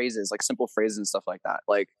like phrases, like simple phrases and stuff like that.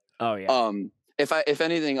 Like, oh yeah. If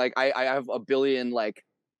anything, like I have a billion like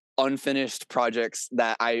unfinished projects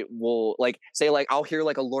that I will like say, like I'll hear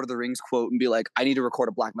like a Lord of the Rings quote and be like, I need to record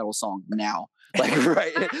a black metal song now. Like,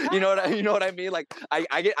 right. You know what I mean? Like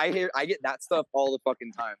I get that stuff all the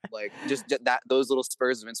fucking time. Like just that, those little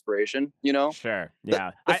spurs of inspiration, you know? Sure.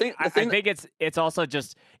 Yeah. I think it's also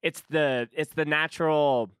just, it's the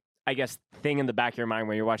natural, I guess, thing in the back of your mind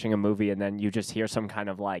when you're watching a movie and then you just hear some kind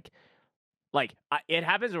of it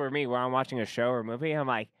happens with me where I'm watching a show or a movie and I'm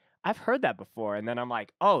like, I've heard that before. And then I'm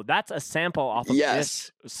like, oh, that's a sample off of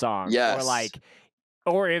this song. Yes. Or like,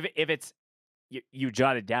 or if it's, you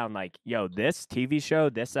jot it down like, yo, this TV show,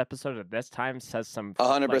 this episode at this time says some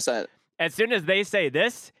 100%. As soon as they say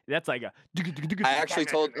this, that's like a. I actually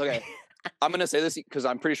told, okay, I'm going to say this because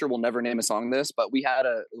I'm pretty sure we'll never name a song this, but we had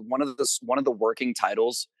one of the working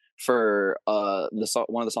titles for one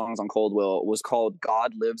of the songs on Cold Will was called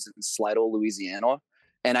God Lives in Slidell, Louisiana.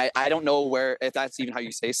 And I don't know if that's even how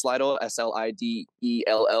you say Slidell,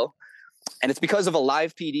 Slidell. And it's because of a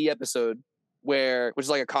live PD episode which is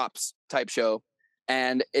like a cops type show.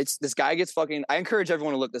 And it's this guy gets fucking, I encourage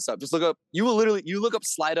everyone to look this up. Just look up, you look up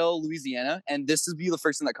Slidell, Louisiana, and this will be the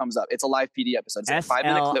first thing that comes up. It's a live PD episode. It's like a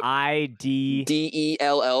 5-minute clip.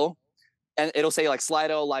 Dell. And it'll say like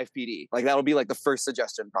Slidell live PD. Like that'll be like the first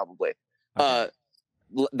suggestion probably. Okay.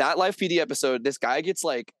 That live PD episode, this guy gets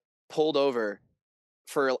like pulled over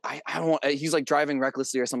for I don't want, he's like driving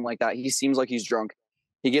recklessly or something like that. He seems like he's drunk.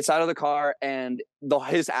 He gets out of the car and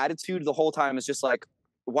his attitude the whole time is just like,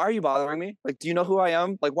 why are you bothering me? Like, do you know who I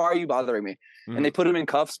am? Like, why are you bothering me? Mm-hmm. And they put him in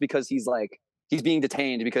cuffs because he's being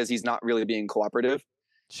detained because he's not really being cooperative.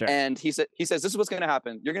 Sure. And he says, this is what's going to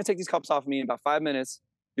happen. You're going to take these cuffs off of me in about 5 minutes.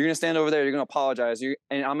 You're going to stand over there. You're going to apologize.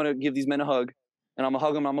 And I'm going to give these men a hug and I'm going to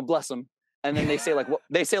hug them. I'm going to bless them. And then they say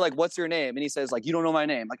what's your name? And he says like, you don't know my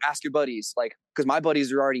name. Like ask your buddies, like, cause my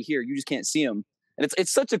buddies are already here. You just can't see them. And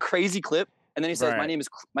it's such a crazy clip. And then he says, right.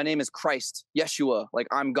 my name is Christ, Yeshua. Like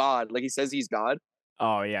I'm God. Like he says he's God.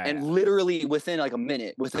 Oh yeah. And literally within a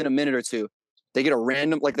minute or two, they get a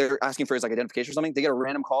random, like they're asking for his like identification or something. They get a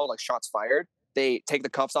random call, like shots fired. They take the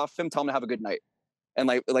cuffs off him, tell him to have a good night and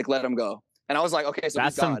like let him go. And I was like, okay, so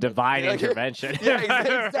that's some divine intervention. Yeah,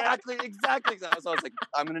 exactly. So I was like,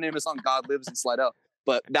 I'm going to name a song God Lives in Slidell.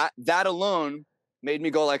 But that alone made me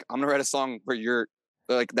go like, I'm going to write a song where you're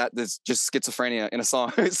like that. There's just schizophrenia in a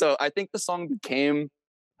song. So I think the song became,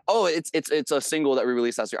 it's a single that we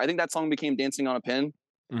released last year. I think that song became Dancing on a Pin,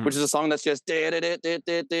 which is a song that's just just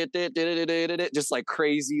like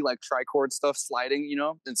crazy, like trichord stuff sliding, you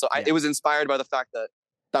know? And so it was inspired by the fact that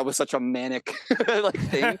was such a manic like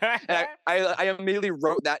thing. And I immediately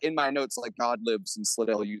wrote that in my notes, like God lives in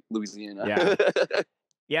Slidell, Louisiana. Yeah.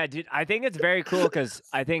 Yeah, dude, I think it's very cool because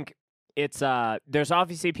I think it's there's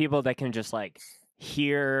obviously people that can just like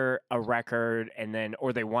hear a record and then,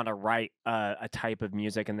 or they want to write a type of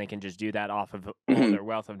music and they can just do that off of all their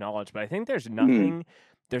wealth of knowledge. But I think there's nothing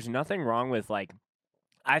wrong with like,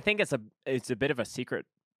 I think it's a bit of a secret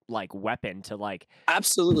like weapon to like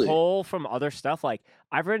absolutely pull from other stuff. Like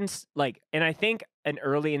I've written like, and I think an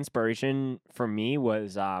early inspiration for me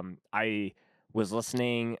was I was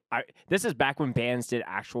listening. This is back when bands did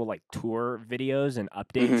actual like tour videos and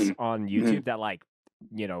updates on YouTube that like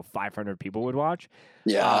 500 people would watch.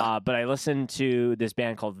 Yeah. But I listened to this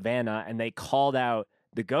band called Vanna, and they called out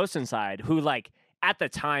the Ghost Inside, who like at the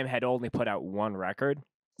time had only put out one record.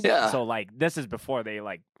 Yeah. So like this is before they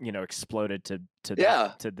like exploded to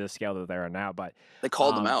the scale that they are now. But they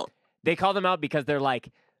called them out. They called them out because they're like,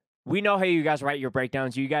 we know how you guys write your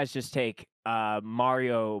breakdowns. You guys just take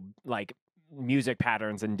Mario like music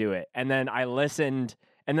patterns and do it. And then I listened,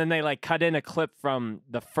 and then they like cut in a clip from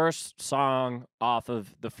the first song off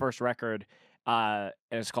of the first record, and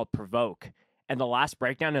it's called Provoke. And the last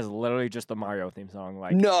breakdown is literally just the Mario theme song.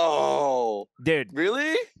 Like, no, dude,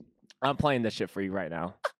 really? I'm playing this shit for you right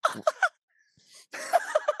now.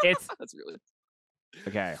 That's really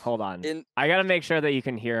okay. Hold on. I gotta make sure that you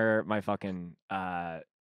can hear my fucking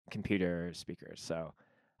computer speakers. So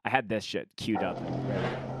I had this shit queued up.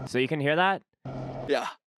 So you can hear that? Yeah.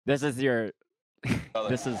 This is your.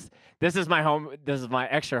 This is my home. This is my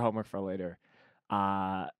extra homework for later.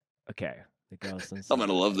 Okay. I'm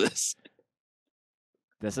gonna love this.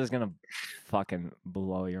 This is gonna fucking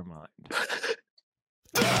blow your mind.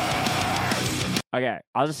 Okay,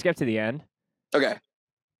 I'll just skip to the end. Okay.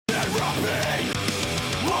 All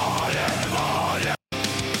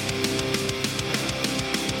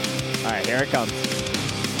right, here it comes.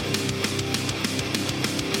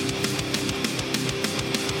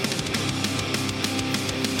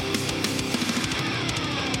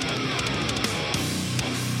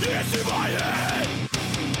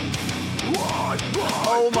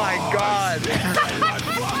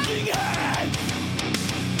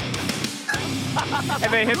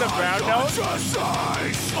 And they hit the brown note.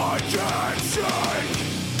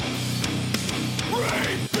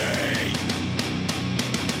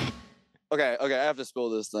 Okay, I have to spill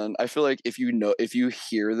this then. I feel like if you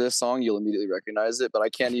hear this song, you'll immediately recognize it, but I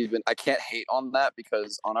can't hate on that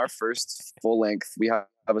because on our first full length, we have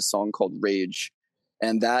a song called Rage.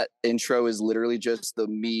 And that intro is literally just the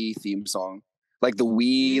Me theme song. Like the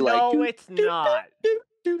Wii, no, like it's not.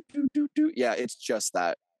 Yeah, it's just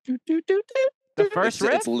that. The first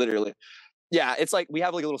riff? It's literally. Yeah, it's like we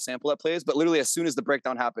have like a little sample that plays, but literally as soon as the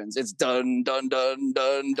breakdown happens, it's dun dun dun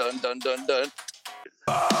dun dun dun dun dun.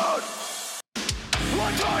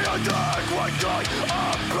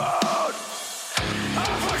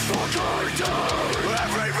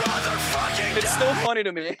 It's still funny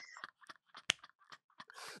to me.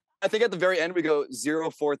 I think at the very end we go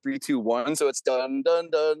 0, 4, 3, 2, 1, so it's dun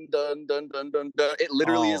dun dun dun dun dun dun dun. It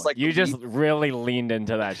literally is like you just really leaned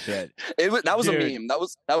into that shit. That was Dude. A meme. That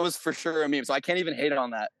was for sure a meme. So I can't even hate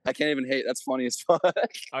on that. I can't even hate. That's funny as fuck.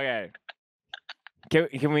 Okay.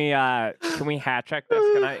 Can we hat check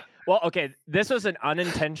this? Can I? Well, okay. This was an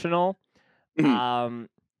unintentional. So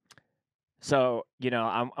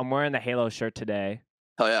I'm wearing the Halo shirt today.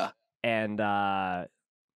 Oh yeah. And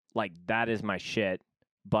like that is my shit.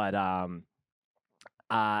 But so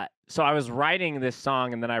I was writing this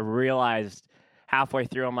song, and then I realized halfway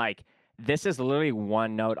through, I'm like, this is literally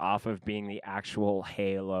one note off of being the actual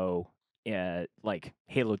Halo, like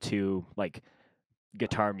Halo 2, like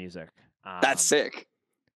guitar music. That's sick.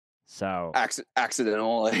 So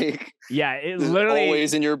accidental, like it literally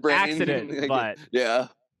always in your brain. Accident, like, but yeah.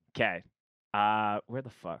 Okay. Where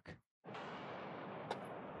the fuck?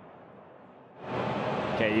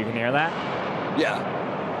 Okay, you can hear that? Yeah.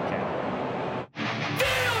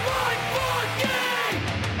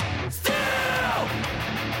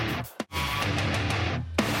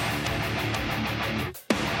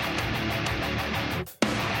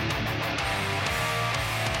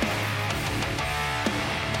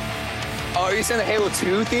 Oh, are you saying the Halo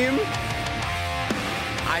 2 theme?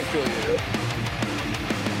 I feel you.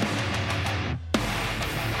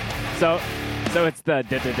 So it's the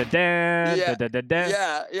da da da da da da da.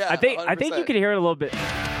 Yeah. I think you can hear it a little bit.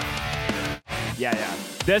 Yeah.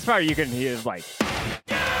 This part you can hear is like.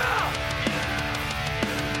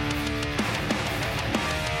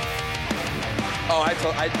 Oh, I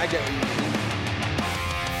get what you mean.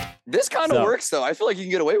 This kind of works though. I feel like you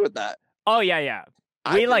can get away with that. Oh yeah.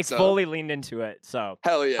 We like fully leaned into it, so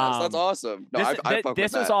hell yeah, that's awesome. No,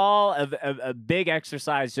 this was all a big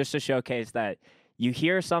exercise just to showcase that you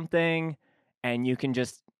hear something and you can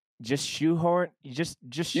just shoehorn, just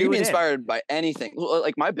shoot. You can be inspired by anything.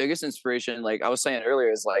 Like my biggest inspiration, like I was saying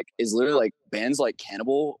earlier, is literally like bands like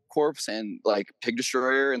Cannibal Corpse and like Pig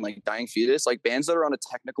Destroyer and like Dying Fetus, like bands that are on a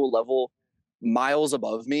technical level miles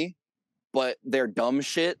above me, but their dumb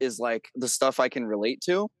shit is like the stuff I can relate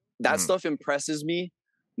to. That stuff impresses me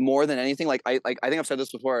more than anything. Like I think I've said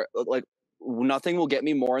this before. Like nothing will get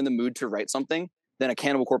me more in the mood to write something than a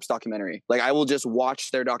Cannibal Corpse documentary. Like I will just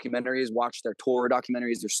watch their documentaries, watch their tour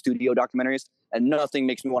documentaries, their studio documentaries, and nothing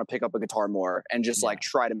makes me want to pick up a guitar more and just like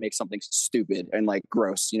try to make something stupid and like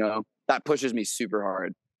gross. You know, that pushes me super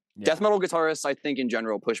hard. Yeah. Death metal guitarists, I think in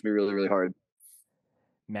general, push me really, really hard.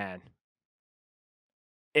 Man.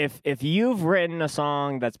 If you've written a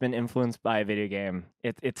song that's been influenced by a video game,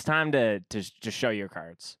 it's time to just show your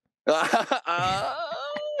cards.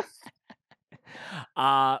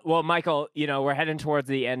 Well, Michael, we're heading towards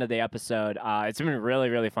the end of the episode. It's been really,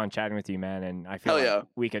 really fun chatting with you, man, and I feel like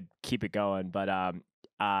we could keep it going. But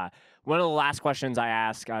one of the last questions I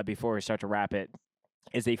ask before we start to wrap it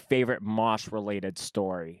is a favorite Mosh-related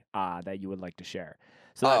story that you would like to share.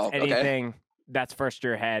 So that's anything that's first to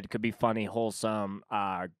your head. Could be funny, wholesome,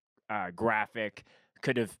 graphic.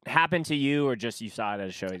 Could have happened to you, or just you saw it at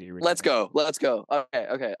a show that you were. Let's go.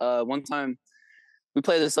 Okay. One time we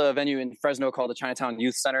played this venue in Fresno called the Chinatown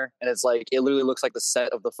Youth Center, and it's like it literally looks like the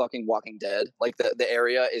set of the fucking Walking Dead. Like the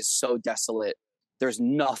area is so desolate. There's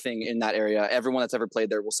nothing in that area. Everyone that's ever played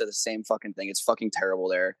there will say the same fucking thing. It's fucking terrible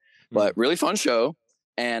there, but really fun show.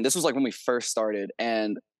 And this was like when we first started,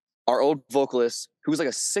 and our old vocalist, who was like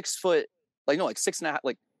a 6 foot, like 6.5,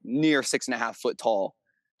 like near 6.5 foot tall,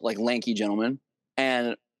 like lanky gentleman.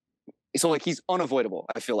 And so like he's unavoidable.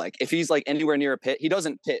 I feel like if he's like anywhere near a pit, he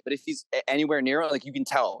doesn't pit, but if he's anywhere near it, like you can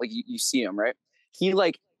tell, like you see him, right? He's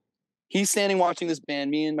standing watching this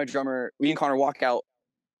band. Me and my drummer, me and Connor walk out,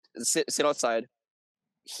 sit outside.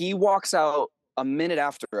 He walks out a minute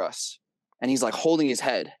after us, and he's like holding his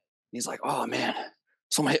head. He's like, "Oh man,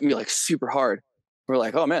 someone hit me like super hard." We're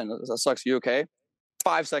like, "Oh man, that sucks. You okay?"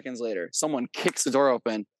 5 seconds later, someone kicks the door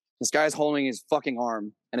open. This guy's holding his fucking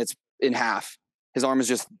arm, and it's in half. His arm is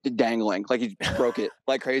just dangling, like he broke it,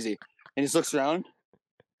 like crazy. And he just looks around,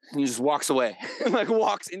 and he just walks away, like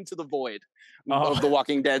walks into the void of the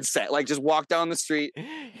Walking Dead set. Like just walked down the street.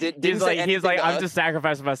 He's like, I'm just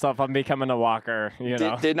sacrificing myself. I'm becoming a walker. You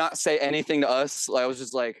know, did not say anything to us. Like, I was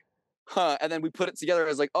just like, huh. And then we put it together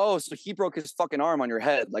as like, oh, so he broke his fucking arm on your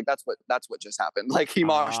head. Like that's what just happened. Like he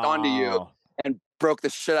moshed onto you and broke the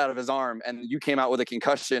shit out of his arm, and you came out with a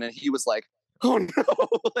concussion, and he was like, oh no.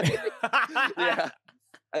 Like, yeah.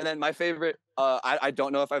 And then my favorite, I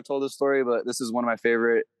don't know if I've told this story, but this is one of my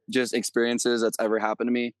favorite just experiences that's ever happened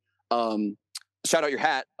to me. Shout out your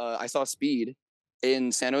hat. I saw Speed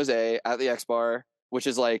in San Jose at the X Bar, which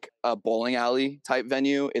is like a bowling alley type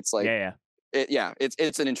venue. It's like,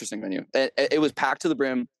 it's an interesting venue. It was packed to the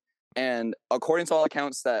brim. And according to all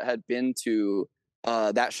accounts that had been to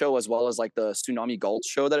that show, as well as like the Tsunami Gulch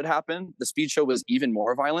show that had happened, the Speed show was even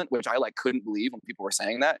more violent, which I like couldn't believe when people were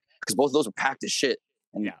saying that, because both of those were packed as shit.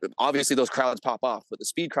 And obviously those crowds pop off, but the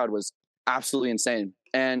Speed crowd was absolutely insane.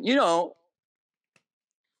 And, you know,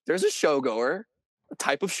 there's a showgoer, a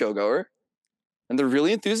type of showgoer, and they're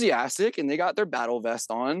really enthusiastic, and they got their battle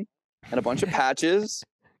vest on and a bunch of patches.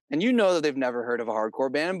 And you know that they've never heard of a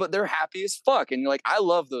hardcore band, but they're happy as fuck. And you're like, I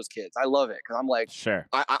love those kids. I love it. Because I'm like, sure.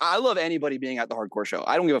 I love anybody being at the hardcore show.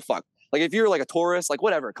 I don't give a fuck. Like, if you're like a tourist, like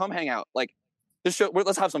whatever, come hang out. Like, this show,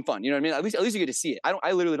 let's have some fun. You know what I mean? At least you get to see it.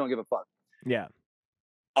 I literally don't give a fuck. Yeah.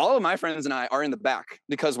 All of my friends and I are in the back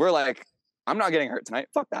because we're like, I'm not getting hurt tonight.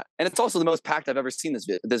 Fuck that. And it's also the most packed I've ever seen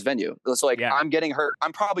this venue. So like, I'm getting hurt.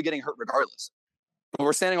 I'm probably getting hurt regardless. But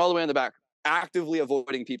we're standing all the way in the back, actively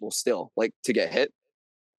avoiding people still, like to get hit.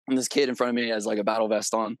 And this kid in front of me has like a battle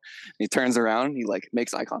vest on. He turns around. He like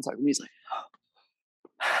makes eye contact with me. He's like,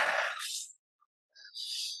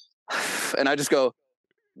 and I just go,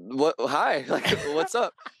 "What? Hi, like, what's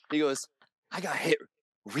up?" He goes, "I got hit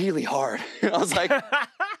really hard." And I was like,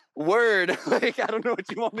 "Word." Like, I don't know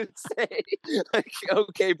what you want me to say. Like,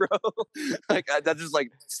 okay, bro. Like, that just like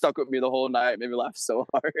stuck with me the whole night. Made me laugh so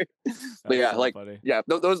hard. But yeah, like, funny. Yeah,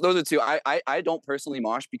 those are two. I don't personally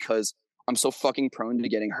mosh because I'm so fucking prone to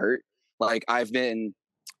getting hurt. Like, I've been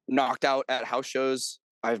knocked out at house shows.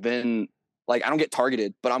 I've been like, I don't get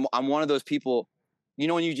targeted, but I'm one of those people, you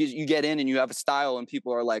know, when you get in and you have a style and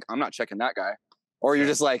people are like, I'm not checking that guy. Or you're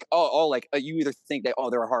just like, like you either think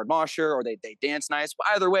they're a hard mosher or they dance nice. But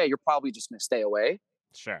either way, you're probably just going to stay away.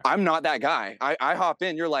 Sure. I'm not that guy. I hop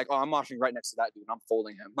in. You're like, oh, I'm moshing right next to that dude. And I'm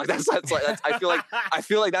folding him. Like that's I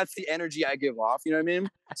feel like that's the energy I give off. You know what I mean?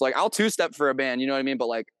 It's like, I'll two-step for a band. You know what I mean? But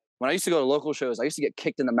like, when I used to go to local shows, I used to get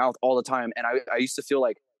kicked in the mouth all the time. And I used to feel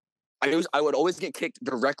like I would always get kicked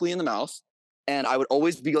directly in the mouth. And I would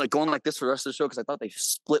always be like going like this for the rest of the show because I thought they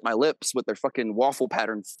split my lips with their fucking waffle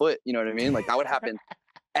pattern foot. You know what I mean? Like that would happen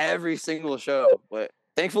every single show. But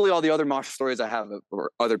thankfully, all the other mosh stories I have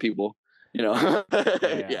are other people, you know?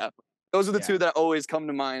 Yeah. Those are the two that always come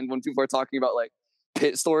to mind when people are talking about like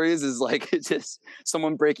pit stories, is like it's just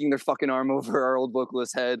someone breaking their fucking arm over our old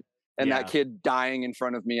vocalist's head. And that kid dying in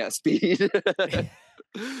front of me at Speed.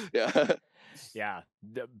 Yeah,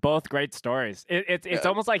 both great stories. It's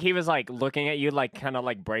almost like he was like looking at you, like kind of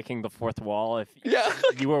like breaking the fourth wall. If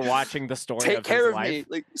you were watching the story, take of care his of life. Me,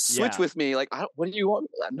 like switch with me. Like, what do you want?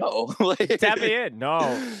 No, like, tap me in. No,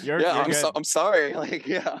 you're good. I'm sorry. Like,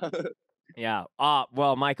 yeah.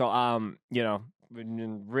 Well, Michael, you know,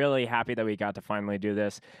 really happy that we got to finally do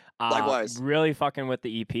this. Likewise. Really fucking with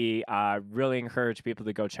the EP. Really encourage people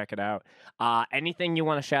to go check it out. Anything you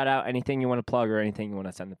want to shout out, anything you want to plug, or anything you want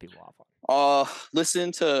to send the people off on?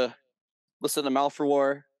 Listen to Mouth for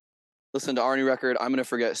War. Listen to Arnie Record. I'm gonna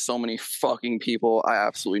forget so many fucking people. I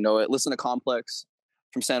absolutely know it. Listen to Complex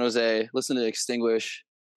from San Jose. Listen to Extinguish.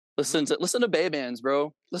 Listen to Bay Bands,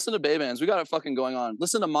 bro. Listen to Bay Bands. We got it fucking going on.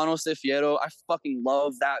 Listen to Manos de Fierro. I fucking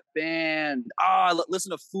love that band.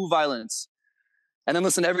 Listen to Foo Violence. And then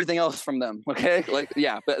listen to everything else from them, okay? Like,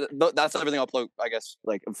 yeah, but that's everything I'll plug, I guess,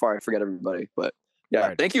 like, before I forget everybody. But,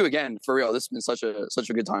 yeah, Thank you again, for real. This has been such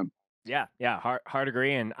a good time. Yeah, hard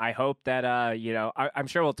agree. And I hope that, you know, I'm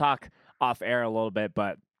sure we'll talk off air a little bit,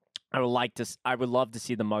 but I would love to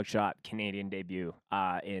see the MUGSHOT Canadian debut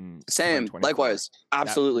in Same, likewise.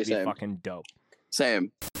 Absolutely same. Fucking dope.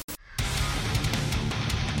 Same.